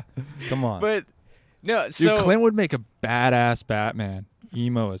 Come on. But no, Dude, so Clint would make a badass Batman.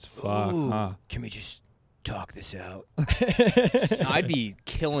 Emo as fuck. Ooh, Huh? Can we just talk this out? I'd be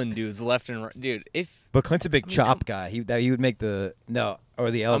killing dudes left and right, dude. If But Clint's a big chop guy. He would make the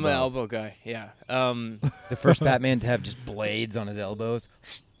the elbow. I'm an elbow guy, yeah. The first Batman to have just blades on his elbows.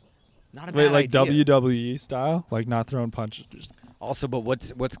 Not a Wait, bad like idea. WWE style, like not throwing punches. Just Also, but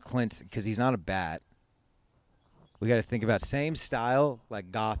what's Clint's? Because he's not a bat. We got to think about same style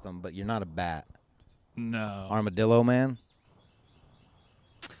like Gotham, but you're not a bat. no. Armadillo man.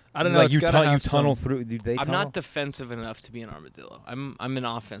 I don't know. Like it's you, gotta you have tunnel some- through. They I'm tunnel? not defensive enough to be an armadillo. I'm an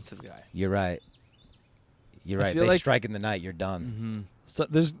offensive guy. You're right. You're I right. feel They like- strike in the night. You're done. So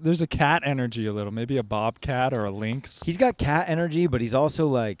there's a cat energy a little, maybe a bobcat or a lynx. He's got cat energy, but he's also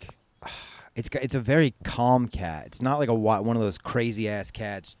like, It's a very calm cat. It's not like one of those crazy ass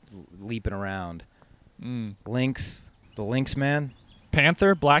cats leaping around. Lynx, the Lynx man.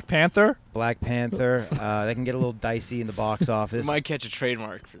 Panther, Black Panther. Black Panther. They can get a little dicey in the box office. Might catch a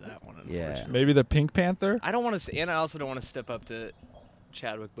trademark for that one. Yeah. Maybe the Pink Panther. I don't want to, and I also don't want to step up to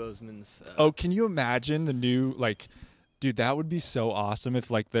Chadwick Boseman's. Oh, can you imagine the new dude? That would be so awesome if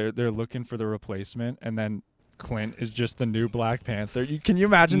they're looking for the replacement and then Clint is just the new Black Panther. Can you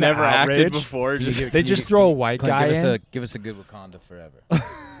imagine? Never the outrage? acted before. They just throw a white Clint, guy in. Give us a good Wakanda forever.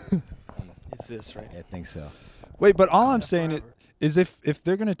 It's this, right? I think so. Wait, but all I'm saying is if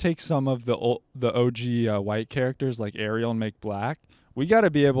they're gonna take some of the OG white characters like Ariel and make black, we got to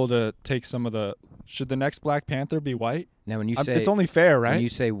be able to take some of the. Should the next Black Panther be white? Now, when you say it's only fair, right? When you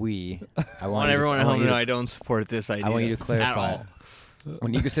say we, I want everyone at home to know I don't support this idea. I want you to clarify. At all.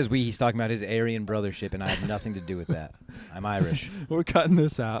 When Nico says we, he's talking about his Aryan brothership, and I have nothing to do with that. I'm Irish. We're cutting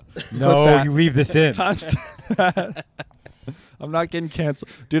this out. No, you leave this in. Times I'm not getting canceled,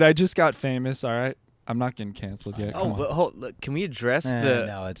 dude. I just got famous. All right, I'm not getting canceled yet. Come on. But look, can we address the?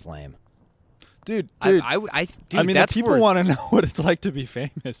 No, it's lame. Dude, dude, I mean, that's people want to know what it's like to be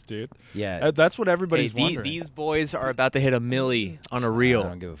famous, dude. Yeah, That's what everybody's wondering. These boys are about to hit a milli on a reel. I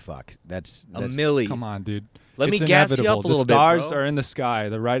don't give a fuck. That's a milli. Come on, dude. Let It's me gas you inevitable. up a little The stars bit, bro. are in the sky.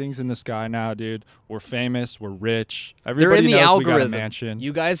 The writing's in the sky now, dude. We're famous. We're rich. They're Everybody in the knows algorithm. we got a mansion.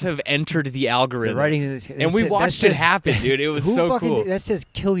 You guys have entered the algorithm. The writing is, and we watched it happen, dude. It was who so fucking cool. That says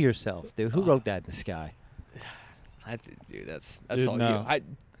 "kill yourself," dude. Who wrote that in the sky? Dude, that's Dude, all no. you.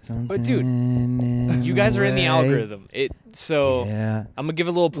 But dude, you guys are in the algorithm. So yeah. I'm gonna give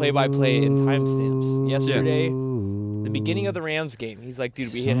a little play-by-play and timestamps. Yesterday, the beginning of the Rams game, he's like,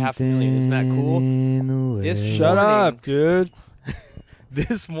 "Dude, we hit 500,000. Isn't that cool?" This Shut up, dude.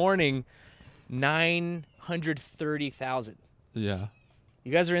 This morning, 930,000. Yeah.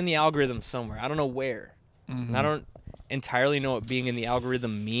 You guys are in the algorithm somewhere. I don't know where. Mm-hmm. And I don't entirely know what being in the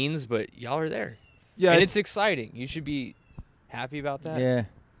algorithm means, but y'all are there. Yeah, And it's exciting. You should be happy about that. Yeah.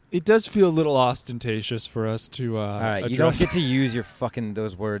 it does feel a little ostentatious for us to. All right, you don't get to use your fucking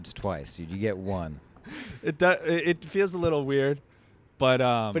those words twice. You get one. It feels a little weird, but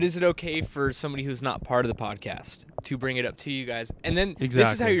is it okay for somebody who's not part of the podcast to bring it up to you guys? And then this is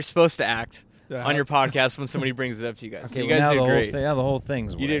Exactly. how you're supposed to act Yeah. on your podcast when somebody brings it up to you guys. Okay, You well, guys now did the great. Whole thing, now the whole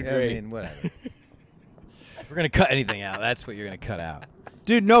thing's You did great. I mean, whatever. If we're gonna cut anything out, that's what you're gonna cut out.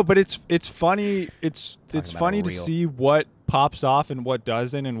 dude. No, but it's funny. It's about funny to real. see what pops off and what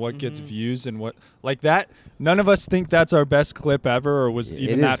doesn't, and what gets Mhm. views and what like that. None of us think that's our best clip ever, or was It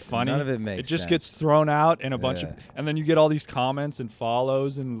even is- that funny. none of it makes It just sense. gets thrown out in a bunch Yeah. of, and then you get all these comments and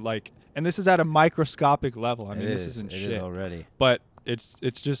follows and like, and this is at a microscopic level. I mean, this isn't It shit, is already. but it's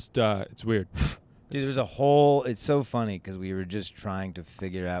just it's weird. Dude, there's a whole. It's so funny because we were just trying to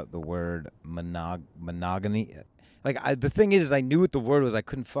figure out the word monogamy. Like the thing is, I knew what the word was. I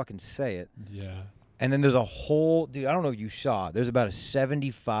couldn't fucking say it. Yeah. And then there's a whole dude. I don't know if you saw. There's about a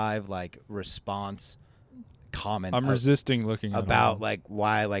 75 response comment. I'm resisting looking at about all. like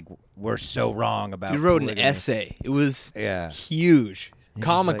why we're so wrong about. You wrote an polygamy. essay. It was Yeah. huge. It's just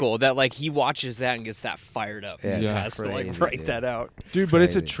Comical that he watches that and gets that fired up. Yeah, He it's has to crazy, write dude. that out. Dude, but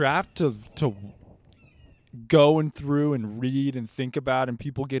it's a crazy. trap to going through and read and think about, and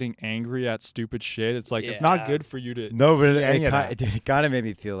people getting angry at stupid shit. It's like it's not Yeah. good for you to. No, but see any of that. it kind of made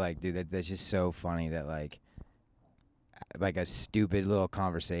me feel like, dude, that's just so funny that like a stupid little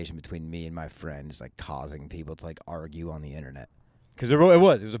conversation between me and my friend is causing people to argue on the internet. Because it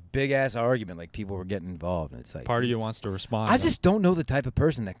was a big ass argument. Like people were getting involved, and it's like Part of you wants to respond. I just don't know the type of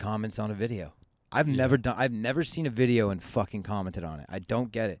person that comments on a video. I've never seen a video and fucking commented on it. I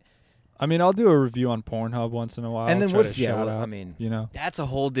don't get it. I mean, I'll do a review on Pornhub once in a while. And then try what's to yeah? shout Well, out, I mean, you know. That's a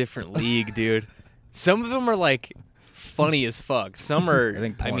whole different league, dude. Some of them are funny as fuck. Some are, I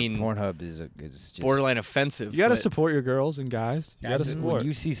think Pornhub is just borderline offensive. You got to but support your girls and guys. You got to That's support. when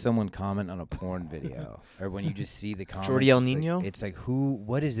you see someone comment on a porn video, or when you just see the comments. Jordi El it's Nino? It's like who?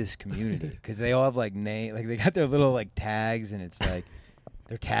 What is this community? Because they all have name, they got their little tags, and it's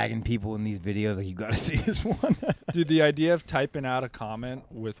they're tagging people in these videos. You got to see this one. Dude, the idea of typing out a comment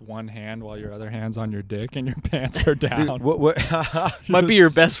with one hand while your other hand's on your dick and your pants are down. Dude, what? might be your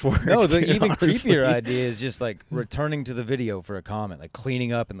best work. No, the dude, even honestly. creepier idea is just returning to the video for a comment,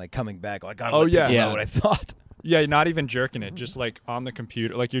 cleaning up and coming back. Gotta Oh, let yeah. people Yeah. know what I thought. Yeah, not even jerking it, just on the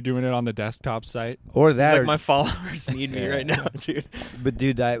computer, you're doing it on the desktop site. Or It's that, like my followers need me Yeah. right now, dude. but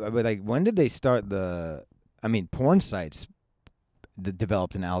dude, when did they start porn sites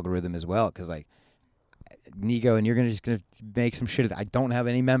developed an algorithm as well? Because Nico, and you're gonna make some shit. I don't have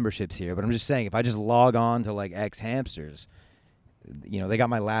any memberships here, but I'm just saying, if I just log on to X Hamsters, they got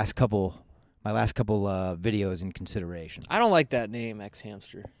my last couple my last couple videos in consideration. I don't like that name, X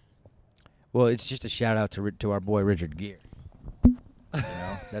Hamster. Well, it's just a shout out to our boy Richard Gere.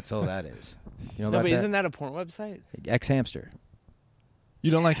 That's all that is. You know No, about but that? isn't that a porn website? X Hamster. You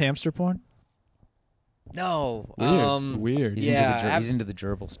don't like hamster porn? No. Weird. He's Yeah, into he's into the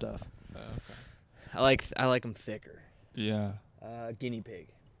gerbil stuff. I like them thicker. Yeah. Guinea pig.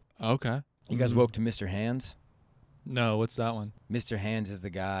 Okay. You guys woke to Mr. Hands? No, what's that one? Mr. Hands is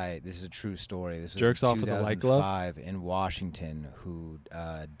the guy. This is a true story. This was Jerks in off with a light glove? 2005 in Washington who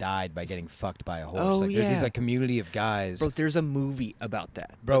died by getting fucked by a horse. Oh, There's this yeah. community of guys. Bro, there's a movie about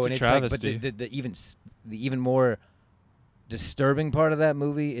that. Bro, That's and a it's like, but travesty. the even more disturbing part of that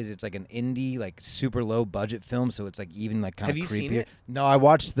movie is it's like an indie, like super low budget film, so it's like even like kind of Have you creepier. seen it? No, I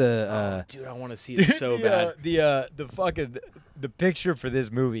watched the. Dude, I want to see it so bad. The fucking the picture for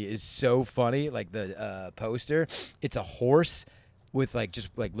this movie is so funny. Like the poster, it's a horse with like just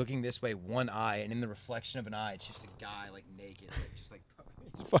like looking this way, one eye, and in the reflection of an eye, it's just a guy like naked, like, just like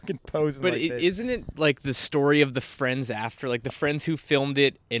fucking posing. But like this. isn't it like the story of the friends after, like the friends who filmed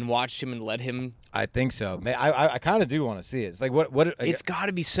it and watched him and let him? I think so. I kind of do want to see it. It's like what It's got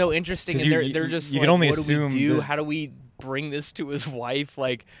to be so interesting. 'Cause And you- they're just you like, can only what do we assume do? this- How do we bring this to his wife?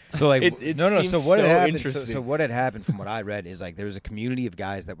 Like, So like it no. seems So what so had happened? interesting. So what had happened from what I read is like there was a community of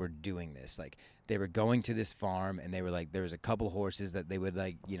guys that were doing this. Like they were going to this farm and they were like there was a couple horses that they would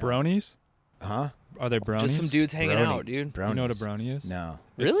like Bronies? Huh? Are they bronies? just some dudes hanging Brony. out, dude. Bronies. You know what a brony is? No.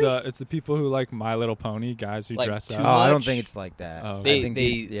 Really? It's the people who like My Little Pony, guys who Like dress too up. Oh, I don't much? think it's like that. Oh, They- I think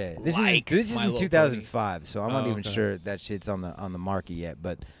they this like is My in Little 2005, so I'm not Oh, even okay. sure that shit's on the market yet.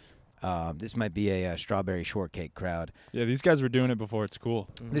 But this might be a strawberry shortcake crowd. Yeah, these guys were doing it before it's cool.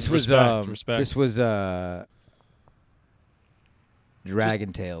 This was Respect. this was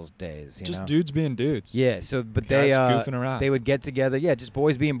Dragon Tales days. You Just know? dudes being dudes. Yeah. So, but Guys they goofing around. they would get together. Yeah, just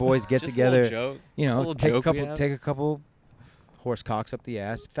boys being boys get Just together. A little joke. You Just a know, little take a joke we couple have. take a couple horse cocks up the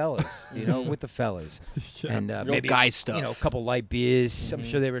ass, fellas. You know, with the fellas. Yeah. And Real maybe guy stuff. You know, a couple light beers. I'm Mhm.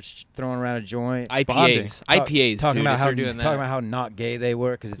 sure they were throwing around a joint. Bonding. IPAs. IPAs, talking dude, about if how they're doing that. talking about how not gay they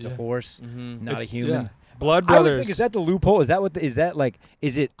were because it's a Yeah. horse, Mhm. not a It's- human. yeah. Blood I always Brothers. think, is that the loophole? Is that what? Is that like?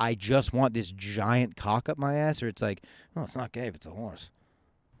 Is it? I just want this giant cock up my ass, or it's like, oh, it's not gay if it's a horse.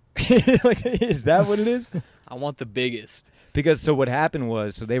 Like, is that what it is? I want the biggest. Because so what happened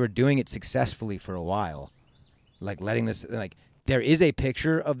was, so they were doing it successfully for a while, like letting this like. There is a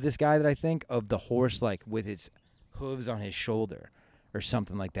picture of this guy that I think of the horse like with his hooves on his shoulder, or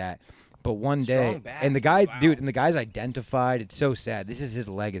something like that. But one Strong day, back. and the guy, Wow. dude, and the guy's identified. It's so sad. This is his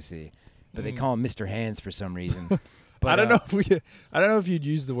legacy, but they Mm. call him Mr. Hands for some reason. But, I don't know if you'd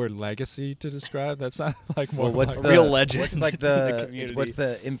use the word legacy to describe. That's not like more. Well, what's like the real legend What's like in the the community. what's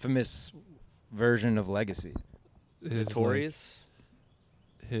the infamous version of legacy? his, like, Notorious.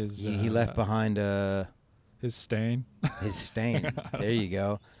 his He left behind his stain. his stain. There you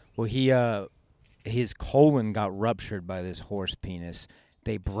go. Well, his colon got ruptured by this horse penis.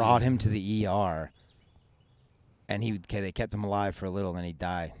 They brought him to the ER, and they kept him alive for a little, and then he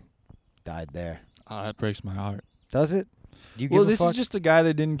died there. Oh, that breaks my heart. Does it? Do you Well, give a this fuck? is just a guy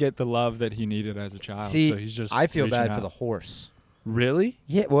that didn't get the love that he needed as a child. See, so he's just I feel reaching bad out. for the horse. Really,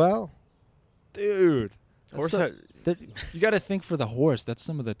 Yeah, well, dude. Horse. You got to think for the horse. That's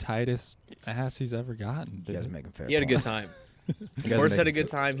some of the tightest ass he's ever gotten. you guys are Dude. making fair. He had a good points. time. You guys are Horse had a making good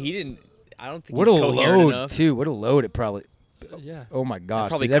time. He didn't. I don't think What a he's coherent load, enough. too. What a load it probably. Yeah. Oh my gosh!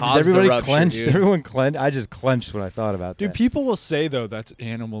 probably Did caused the everybody rupture, clenched? dude. Everyone clenched. I just clenched when I thought about Dude, that. people will say though that's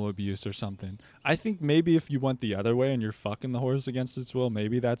animal abuse or something. I think maybe if you went the other way and you're fucking the horse against its will,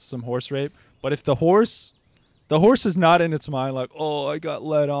 maybe that's some horse rape. But if the horse is not in its mind like, oh, I got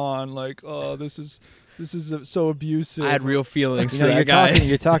led on, like, oh, this is so abusive. I had real feelings You for know, that guy.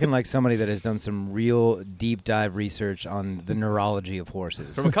 you're talking like somebody that has done some real deep dive research on the neurology of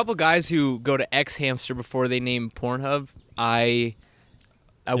horses. From a couple guys who go to X Hamster before they name Pornhub, I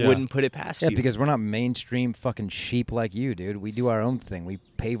Yeah. wouldn't put it past Yeah, you. because we're not mainstream fucking sheep like you, dude. We do our own thing. We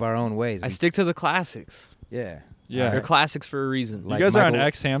pave our own ways. I stick to the classics. Yeah. Yeah. They're Alright. classics for a reason. You Like guys are on Michael-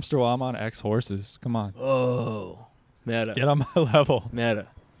 X hamster while I'm on X horses. Come on. Oh, meta. Get on my level. Meta.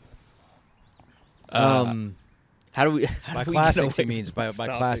 How do we? How By do we get classics, he away means from by this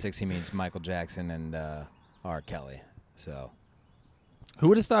topic? classics he means Michael Jackson and R. Kelly. So Who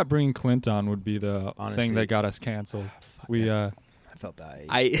would have thought bringing Clint on would be the Honestly. thing that got us canceled? We I felt bad.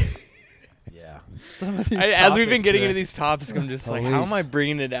 Yeah. some of these as we've been topics getting today- into these topics, I'm just like, how am Police. I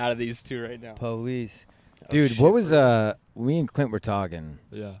bringing it out of these two right now? Police. Oh, Dude, shit, what was bro. me and Clint were talking.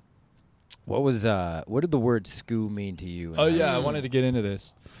 Yeah. what did the word "scoo" mean to you? in Oh high yeah, I school? wanted to get into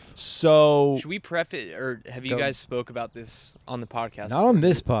this. So Should we preface, or have you Go. guys spoke about this on the podcast? Not on before?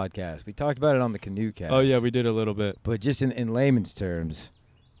 this podcast. We talked about it on the Canoe Cast. oh yeah, we did a little bit. But just in layman's terms,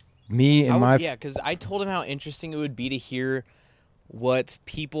 me and Yeah, because I told him how interesting it would be to hear what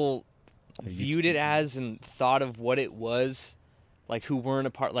people viewed it as and thought of what it was, like who weren't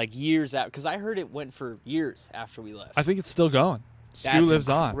a part, like years out. Because I heard it went for years after we left. I think it's still going. Scoo That's lives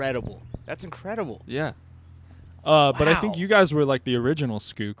on. incredible. That's incredible. Yeah. But I think Wow. you guys were like the original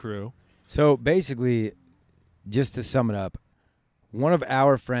Scoo crew. So basically, just to sum it up, one of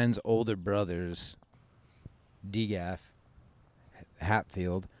our friend's older brothers, DGAF,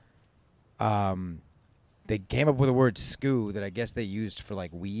 Hatfield, they came up with a word "scoo" that I guess they used for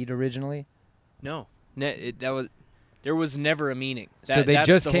like weed originally. No, there was never a meaning. So they That's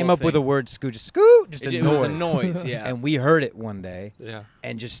just the came whole up with a thing. word "scoo," just "scoo," just a It noise. was a noise, yeah. And we heard it one day Yeah.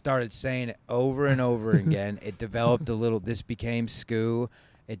 and just started saying it over and over again. It developed a little. This became "scoo."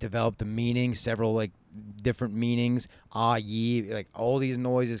 It developed a meaning, several like different meanings. Ah, ye, like all these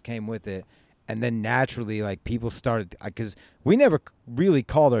noises came with it. And then naturally, like people started, because we never really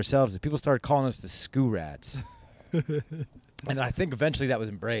called ourselves it. People started calling us the Scoo Rats. And I think eventually that was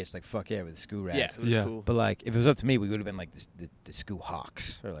embraced. Like, fuck yeah, with the Scoo Rats. Yeah, it was Yeah. cool. But like, if it was up to me, we would have been like the Scoo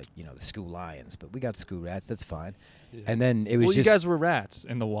Hawks or like the Scoo Lions. But we got Scoo Rats. That's fine. Yeah. And then it was Well, just you guys were rats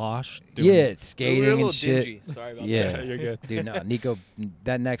in the wash. Doing yeah, We were a skating little and shit. dingy. Sorry about Yeah. that. You're good. Dude, no, Nico,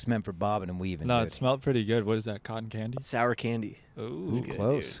 that neck's meant for bobbing and weaving. No, dude. it smelled pretty good. What is that? Cotton candy? Sour candy. Ooh. Ooh, good,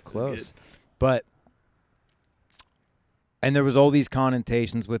 close, dude. close. But and there was all these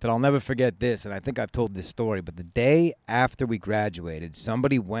connotations with it. I'll never forget this, and I think I've told this story. But the day after we graduated,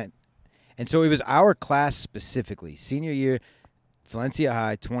 somebody went, and so it was our class specifically, senior year, Valencia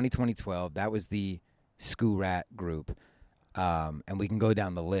High, 2012. That was the Scoo Rat group, and we can go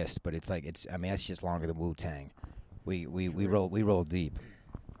down the list, but I mean, that's just longer than Wu-Tang. We roll deep.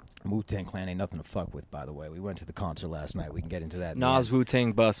 Wu-Tang Clan ain't nothing to fuck with, by the way. We went to the concert last night. We can get into that. at the Nas end.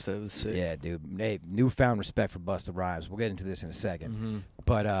 Wu-Tang Busta. It was sick. Yeah, dude. Hey, newfound respect for Busta Rhymes. We'll get into this in a second. Mm-hmm.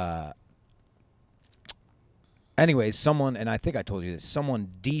 But anyways, someone, and I think I told you this, someone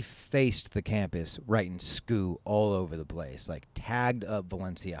defaced the campus writing "Scoo" all over the place, like tagged up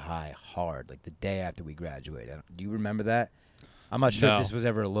Valencia High hard, like the day after we graduated. Do you remember that? I'm not sure No. if this was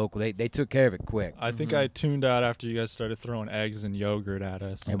ever a local. They took care of it quick. I think Mhm. I tuned out after you guys started throwing eggs and yogurt at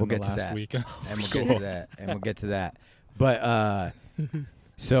us. And we'll in the get to last that. week. And we'll get to that. And we'll get to that. But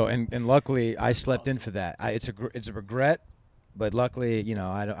so and luckily I slept in for that. It's a regret, but luckily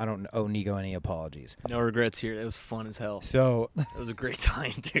I don't owe Nico any apologies. No regrets here. It was fun as hell. So It was a great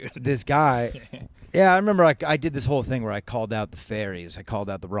time, dude. this guy, yeah, I remember I did this whole thing where I called out the ferries. I called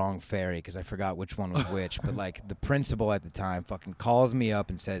out the wrong ferry because I forgot which one was which. But like the principal at the time fucking calls me up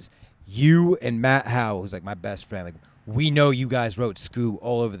and says, "You and Matt Howe, who's like my best friend, like we know you guys wrote Scoo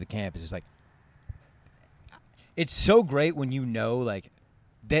all over the campus." It's like, it's so great when you know like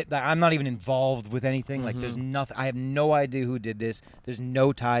that I'm not even involved with anything. Like there's nothing. I have no idea who did this. There's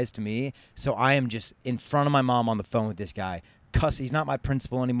no ties to me. So I am just in front of my mom on the phone with this guy. He's not my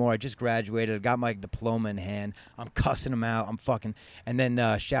principal anymore. I just graduated. I got my diploma in hand. I'm cussing him out. I'm fucking. And then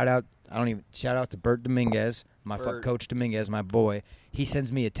shout out to Bert Dominguez, Coach Dominguez, my boy. He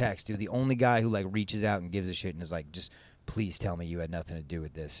sends me a text, dude. The only guy who like reaches out and gives a shit and is like, just please tell me you had nothing to do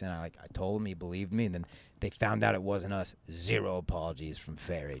with this. And I told him, he believed me, and then they found out it wasn't us. Zero apologies from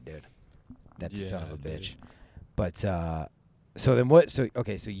Ferry, dude. That son of a dude. bitch. But so then what? So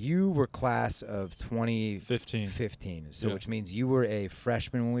okay, so you were class of 15. 2015. So Yeah. which means you were a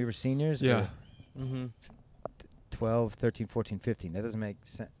freshman when we were seniors. Yeah. Or Mm-hmm. 12, 13, 14, 15. That doesn't make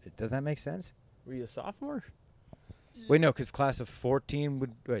sense. Does that make sense? Were you a sophomore? Wait, no, because class of 14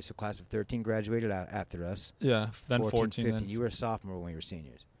 would. Wait, so class of 13 graduated after us. Yeah. Then 14. 15. Then. You were a sophomore when we were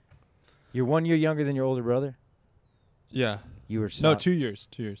seniors. You're 1 year younger than your older brother. Yeah. You were No, 2 years.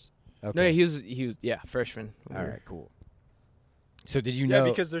 2 years. Okay. No, he was freshman. All right, cool. So did you Yeah, know?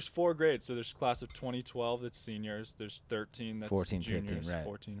 because there's 4 grades. So there's class of 2012 that's seniors. There's 13 that's 14, 15, juniors. right.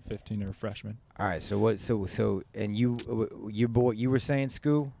 14, 15 are freshmen. All right. So what? So and you were saying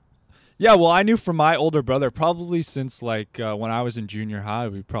school. Yeah, well, I knew from my older brother probably since like when I was in junior high,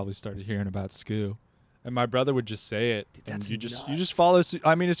 we probably started hearing about SCU. And my brother would just say it, Dude, and that's you just nuts. follow suit.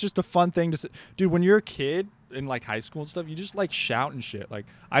 I mean, it's just a fun thing to say. Dude, when you're a kid in like high school and stuff, you just like shout and shit. Like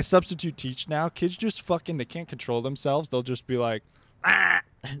I substitute teach now. Kids just fucking they can't control themselves. They'll just be like, ah.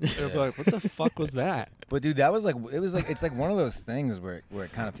 They'll be like, what the fuck was that? But dude, that was like it's like one of those things where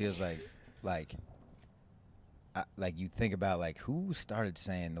it kind of feels like you think about like who started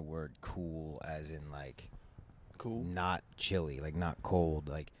saying the word cool as in like Cool. not chilly, like not cold,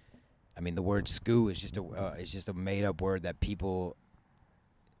 like I mean, the word "scoo" is just a made up word that people.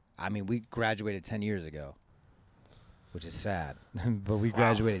 I mean, we graduated 10 years ago, which is sad, but we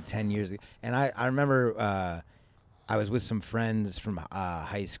graduated 10 years ago. And I remember I was with some friends from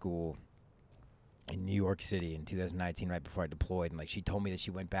high school in New York City in 2019, right before I deployed, and like she told me that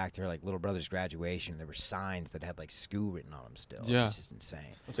she went back to her like little brother's graduation, and there were signs that had like "scoo" written on them still. Yeah. It's just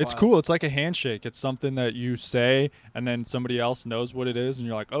insane. It's cool. It's like a handshake. It's something that you say, and then somebody else knows what it is, and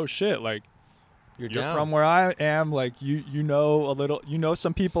you're like, oh shit, like you're down. from where I am. Like you know a little. You know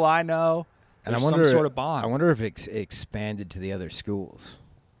some people I know. And There's I wonder, some sort of bond. I wonder if it expanded to the other schools.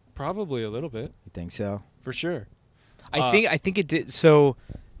 Probably a little bit, You think so? for sure. I think it did. So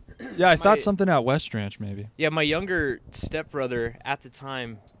Yeah, I thought something at West Ranch maybe. yeah, my younger stepbrother at the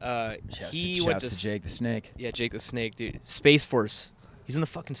time, he went Shouts to Jake the Snake. Yeah, Jake the Snake, dude. Space Force. He's in the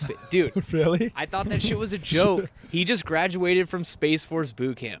fucking space, dude. Really? I thought that shit was a joke. He just graduated from Space Force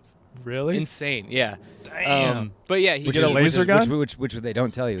boot camp. Really? Insane, yeah. Damn. But yeah, he Which get a laser gun? Which they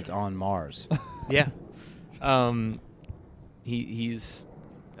don't tell you, it's on Mars. yeah. He's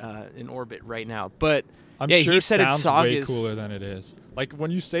in orbit right now, but I'm yeah, sure he it said sounds it's Sagas. way cooler than it is. Like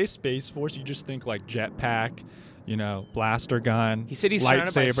when you say Space Force, you just think like jetpack, you know, blaster gun. He said he's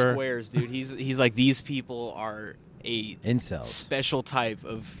surrounded by lightsaber. squares, dude. He's like, these people are a Incels. special type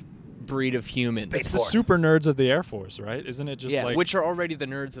of breed of human. It's the super nerds of the Air Force, right? Isn't it just yeah, like which are already the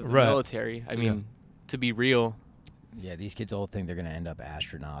nerds of the Right. military. I mean, to be real. Yeah, these kids all think they're gonna end up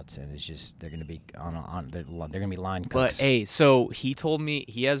astronauts, and it's just they're gonna be they're gonna be line cooks. But hey, so he told me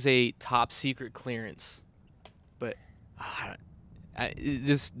he has a top secret clearance, but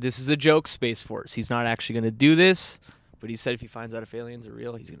this is a joke, Space Force. He's not actually going to do this, but he said if he finds out if aliens are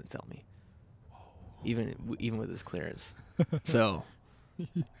real, he's going to tell me, even with his clearance. So,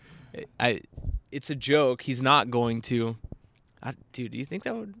 it's a joke. He's not going to. Dude, do you think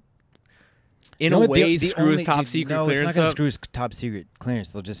that would? In a way, screw his top secret no, clearance it's not gonna up? screw his top secret clearance.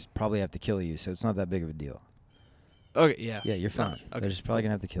 They'll just probably have to kill you, so it's not that big of a deal. Okay, yeah. Yeah, you're fine. Okay. They're just probably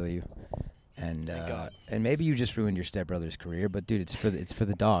gonna have to kill you, and Thank God. and maybe you just ruined your stepbrother's career. But dude, it's for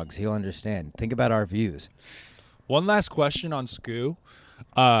the dogs. He'll understand. Think about our views. One last question on SCOO.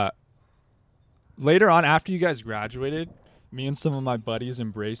 Later on, after you guys graduated, me and some of my buddies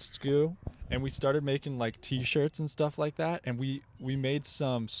embraced SCOO, and we started making like T-shirts and stuff like that. And we made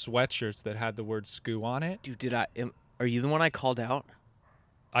some sweatshirts that had the word SCOO on it. Dude, are you the one I called out?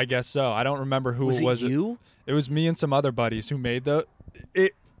 I guess so. I don't remember who it was. Was it you? It was me and some other buddies who made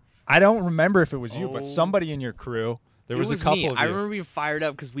it. I don't remember if it was you, but somebody in your crew. There was a couple me. of you. I remember being fired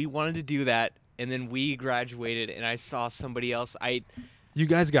up because we wanted to do that, and then we graduated, and I saw somebody else. You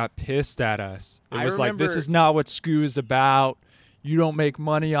guys got pissed at us. It I was like, this remember- is not what SCOO is about. You don't make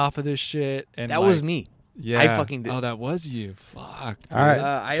money off of this shit. And that like, was me. Yeah. I fucking did. Oh, that was you. Fuck. Dude. All right,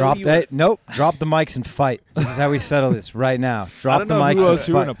 I drop owe you that. Nope, drop the mics and fight. This is how we settle this right now. I Drop don't the know mics who and owes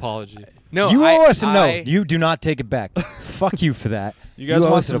who an fight. apology. No, You owe us a no. I- You do not take it back. Fuck you for that. You guys owe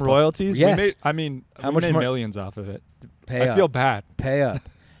want us an some apo- royalties? Yes. We much made more- millions off of it. Pay I up. feel bad. Pay up.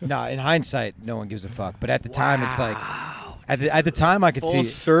 No, in hindsight, no one gives a fuck. But at the time, it's like at the time I could full see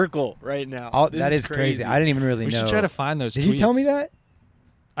circle right now. that is crazy. I didn't even really We know. should try to find those Did you tell me tweets. that?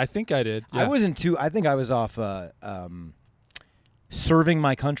 I think I did. I Yeah. wasn't too. I think I was off serving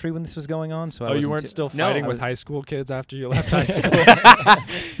my country when this was going on. So I Oh, you wasn't weren't too- still No, fighting I with was- high school kids after you left high school?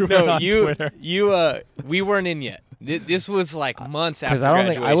 You went No, on Twitter. we weren't in yet. This was like months after 'Cause I don't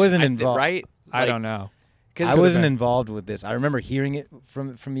think- I graduation. wasn't think, involved. right? I don't know. I wasn't involved with this. I remember hearing it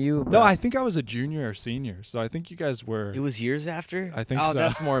from you. No, but- I think I was a junior or senior, so I think you guys were. It was years after. I think Oh, so.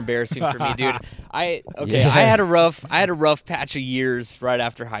 that's more embarrassing for me, dude. I Yeah. had a rough patch of years right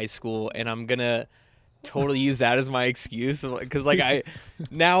after high school, and I'm gonna totally use that as my excuse because like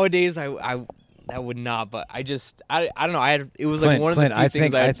nowadays I that would not, but I don't know. It was like one of the few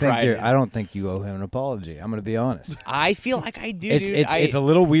things I had pride in. I don't think you owe him an apology. I'm gonna be honest. I feel like I do, It's dude. it's a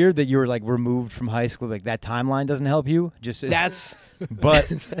little weird that you were like removed from high school. Like that timeline doesn't help you. Just that's but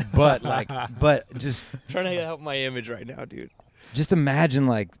just trying to help my image right now, dude. just imagine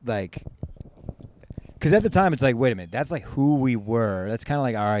like because at the time it's like, wait a minute, that's like who we were. That's kind of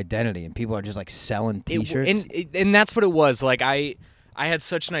like our identity, and people are just like selling T-shirts. And that's what it was. Like I had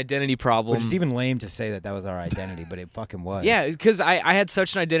such an identity problem. Which is even lame to say that was our identity, but it fucking was. Yeah, because I had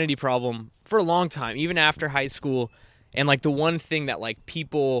such an identity problem for a long time, even after high school. And like the one thing that like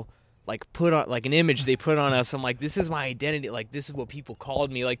people like put on, like an image they put on us, I'm like, this is my identity. Like this is what people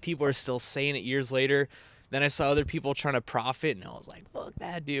called me. Like people are still saying it years later. Then I saw other people trying to profit, and I was like, fuck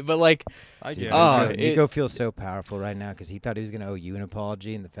that, dude. But like, I Dude, get Oh, it. Nico feels so powerful right now because he thought he was going to owe you an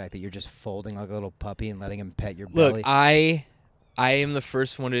apology, and the fact that you're just folding like a little puppy and letting him pet your look, belly. I am the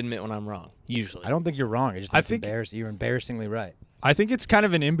first one to admit when I'm wrong. Usually, I don't think you're wrong. I I think think- you're embarrassingly right. I think it's kind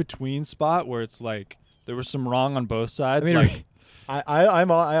of an in-between spot where it's like there was some wrong on both sides. I mean, like,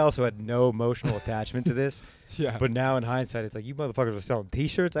 I also had no emotional attachment to this, yeah. but now in hindsight, it's like you motherfuckers were selling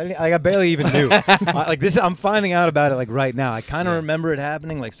T-shirts. I barely even knew. Like this, I'm finding out about it like right now. I kind of remember it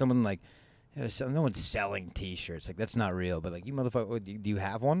happening. Like someone like, no one's selling T-shirts. Like that's not real. But like you motherfucker, do you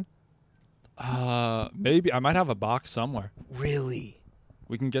have one? Maybe I might have a box somewhere. really.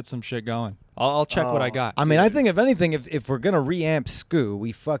 We can get some shit going. I'll check what I got. I mean, I think if anything, if we're gonna reamp Scoo,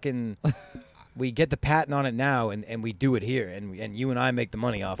 we fucking we get the patent on it now, and we do it here, and you and I make the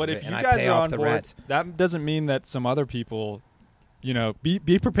money off But of if it, you and I guys pay are off on the board, rats. that doesn't mean that some other people, be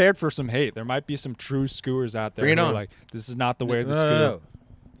prepared for some hate. There might be some true skewers out there Bring it who are on. like, this is not the way No, to no, skew. no.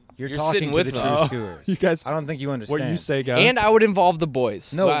 You're You're talking sitting to with the them. true Oh, skewers. you guys, I don't think you understand. what you say, guys? And I would involve the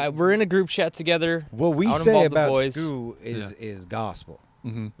boys. No. We're in a group chat together. What we I would say involve the about boys. Scoo is gospel.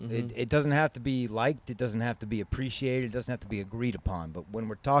 Mm-hmm. It doesn't have to be liked. It doesn't have to be appreciated. It doesn't have to be agreed upon. But when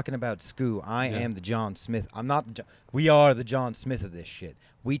we're talking about Scoo, I am the John Smith. I'm not the we are the John Smith of this shit.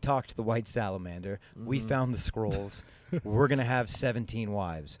 We talked to the white salamander. We found the scrolls. We're going to have 17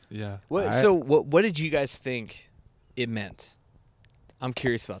 wives. Yeah. So what did you guys think it meant? I'm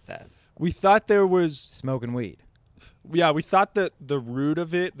curious about that. We thought there was, Smoking weed. we thought that the root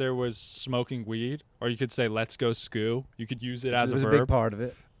of it, there was smoking weed, or you could say, let's go skoo. You could use it as It was a a verb. big part of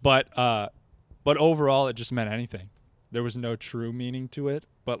it. But overall, it just meant anything. There was no true meaning to it,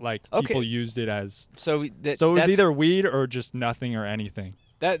 but like Okay. people used it as. So So it was either weed or just nothing or anything.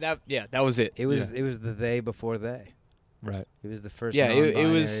 that was it. It was the they before they. Right. It was the first Yeah, it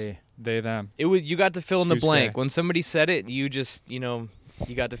was- non-binary- They, them. It was you got to fill in the Screw blank. scare. When somebody said it, you just you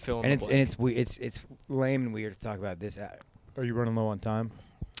got to fill in and the it's blank. it's lame and weird to talk about this. Are you running low on time?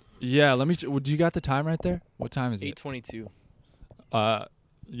 Yeah, let me. Do you got the time right there? What time is it? 8:22.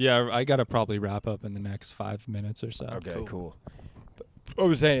 Yeah, I gotta probably wrap up in the next 5 minutes or so. Okay, cool. I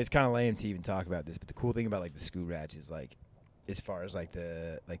was saying it's kind of lame to even talk about this, but the cool thing about like the Scoo Rats is like, as far as like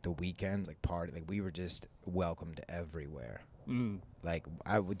the weekends, like party, like we were just welcomed everywhere. Like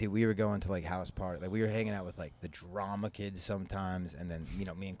we were going to like house party, like we were hanging out with like the drama kids sometimes, and then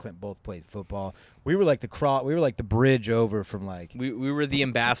me and Clint both played football. We were like we were like the bridge over from like. We were the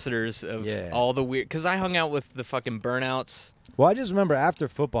ambassadors of all the weird. Because I hung out with the fucking burnouts. Well, I just remember after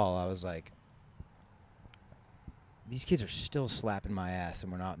football, I was like, these kids are still slapping my ass,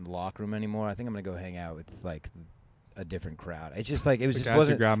 and we're not in the locker room anymore. I think I'm gonna go hang out with like a different crowd. It's just like it was The just guys who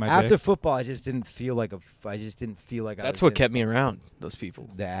wasn't grabbed my after dick? football. I just didn't feel like I That's was what in kept me around. Those people.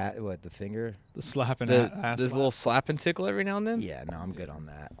 the finger. The slapping The, ass. this slap. little slap and tickle every now and then. Yeah, no, I'm good on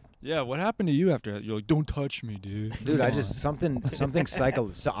that, Yeah, what happened to you after that? You're like, don't touch me, dude. dude. Come I on. just something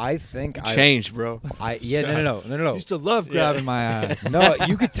psycho. So I think Changed, bro. No. used to love grabbing my ass. No,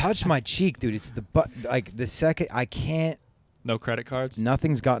 you could touch my cheek, dude. It's the like the second I can't. No credit cards.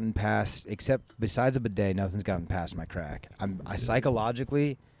 Nothing's gotten past, except besides a bidet, nothing's gotten past my crack. I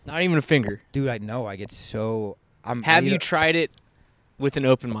psychologically, Not even a finger. dude, I know I get so. Have you tried it with an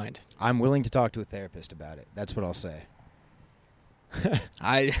open mind? I'm willing to talk to a therapist about it. That's what I'll say.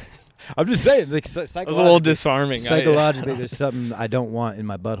 I I'm just saying, like, was a little disarming. psychologically, there's something I don't want in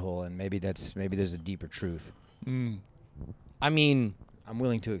my butthole, and maybe there's a deeper truth. I mean, I'm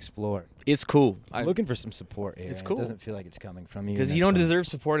willing to explore. it's cool. I'm looking for some support here. It's and cool. It doesn't feel like it's coming from you. Because and you don't that's fine. deserve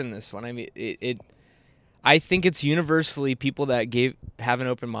support in this one. I mean, I think it's universally people that have an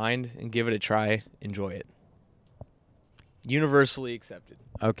open mind and give it a try, enjoy it. Universally accepted.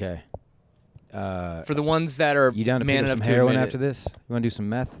 Okay. For the ones that are You down to pick man up enough some to heroin admit after it. this? You want to do some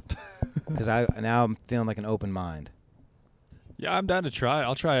meth? Because now I'm feeling like an open mind. Yeah, I'm down to try.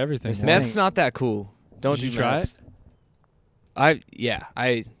 I'll try everything. It's once. Meth's not that cool. Don't Did you do try meth.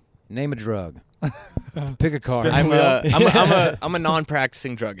 I Name a drug. Pick a card. Spin I'm wheel. I'm a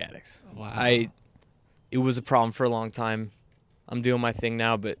non-practicing drug addict. Wow. It was a problem for a long time. I'm doing my thing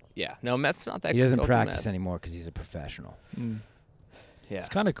now, but yeah, no, meth's not that. He doesn't don't do practice meth. anymore because he's a professional. Yeah, It's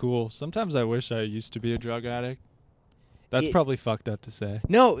kind of cool. Sometimes I wish I used to be a drug addict. That's It- probably fucked up to say.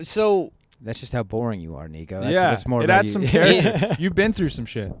 no. So That's just how boring you are, Nico. That's more it about adds you. some character. You've been through some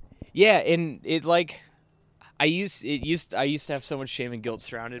shit. yeah, and it like I used to have so much shame and guilt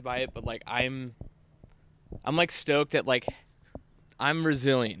surrounded by it, but like I'm like stoked that like I'm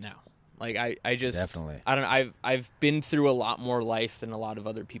resilient now. Like I just Definitely. I don't I've been through a lot more life than a lot of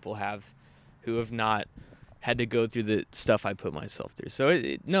other people have, who have not had to go through the stuff I put myself through.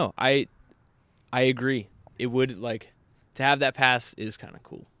 So no, I agree. It would like to have that pass is kind of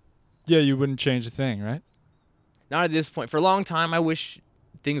cool. Yeah, you wouldn't change a thing, right? Not at this point. For a long time, I wish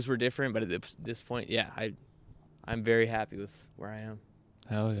things were different, but at this point, yeah, I'm very happy with where I am.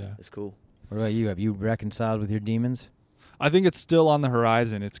 Hell yeah. It's cool. What about you? Have you reconciled with your demons? I think it's still on the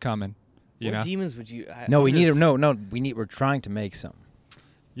horizon. It's coming. You What know? demons would you? We're trying to make some.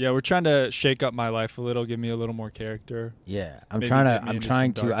 Yeah, we're trying to shake up my life a little, give me a little more character. Yeah, Maybe get me into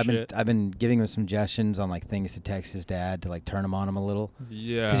some dark shit. I've been giving him suggestions on like things to text his dad to like turn him on him a little.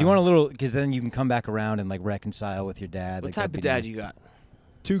 Yeah. Because then you can come back around and like reconcile with your dad. What like, type that'd of be dad nice. you got?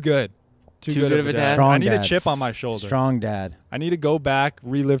 Too good. Too good of a dad? Strong I need dad. a chip on my shoulder. Strong dad. I need to go back,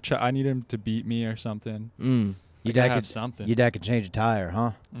 relive. I need him to beat me or something. Mm. Your I gotta dad have could something. Your dad could change a tire,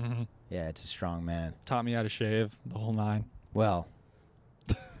 huh? Mm-hmm. Yeah, it's a strong man. Taught me how to shave, the whole 9. Well,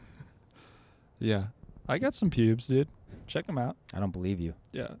 Yeah. I got some pubes, dude. Check them out. I don't believe you.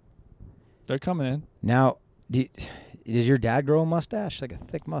 Yeah. They're coming in. Now, does your dad grow a mustache, like a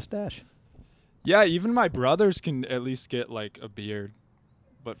thick mustache? Yeah, even my brothers can at least get like a beard.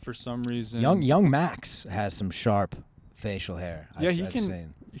 But for some reason, Young Max has some sharp facial hair. Yeah, I've can.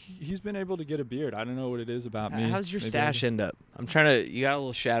 seen. He's been able to get a beard. I don't know what it is about me. How's your Maybe stash end up? I'm trying to. You got a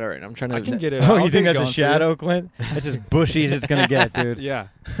little shadow right now. I'm trying to. I can get it. Oh, I'll you get think it that's a going for you. shadow, Clint? That's as bushy as it's gonna get, dude. Yeah.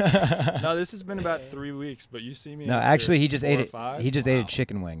 No, this has been about 3 weeks, but you see me. No, after actually, he just 4 ate or it. 5? He just ate a Wow.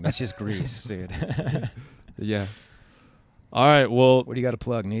 chicken wing. That's just grease, dude. Yeah. All right. Well, What do you got to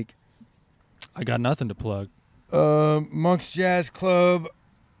plug, Neek? I got nothing to plug. Monk's Jazz Club,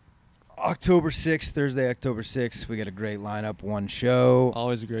 October 6th, Thursday, October 6th. We got a great lineup, one show.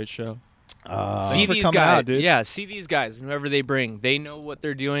 Always a great show. See Thanks for these coming guys, out, dude. Yeah, see these guys, and whoever they bring. They know what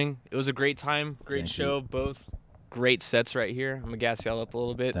they're doing. It was a great time, great Thank you. show. Both great sets right here. I'm gonna gas y'all up a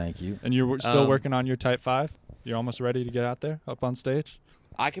little bit. Thank you. And you're still Um, working on your Type 5? You're almost ready to get out there, up on stage?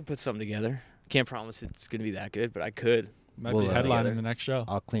 I could put something together. Can't promise it's gonna be that good, but I could. Might We'll, be uh, headlining the next show.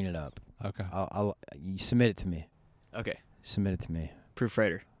 I'll clean it up. Okay. You submit it to me. Okay, Submit it to me.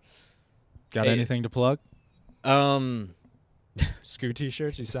 proofwriter. Got Hey. anything to plug? Um, Scoo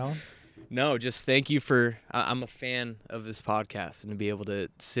t-shirts you selling? no, just thank you for. I'm a fan of this podcast, and to be able to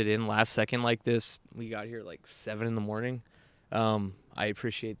sit in last second like this. We got here like 7 a.m. I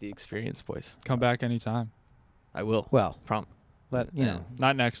appreciate the experience, boys. Come back anytime. I will. Well, Prom. you know.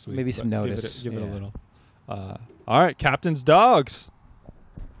 Not next week. Maybe some but notice. Give it a Yeah. little. All right, Captain's Dogs.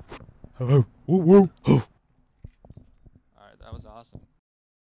 Woo, woo. All right, that was awesome.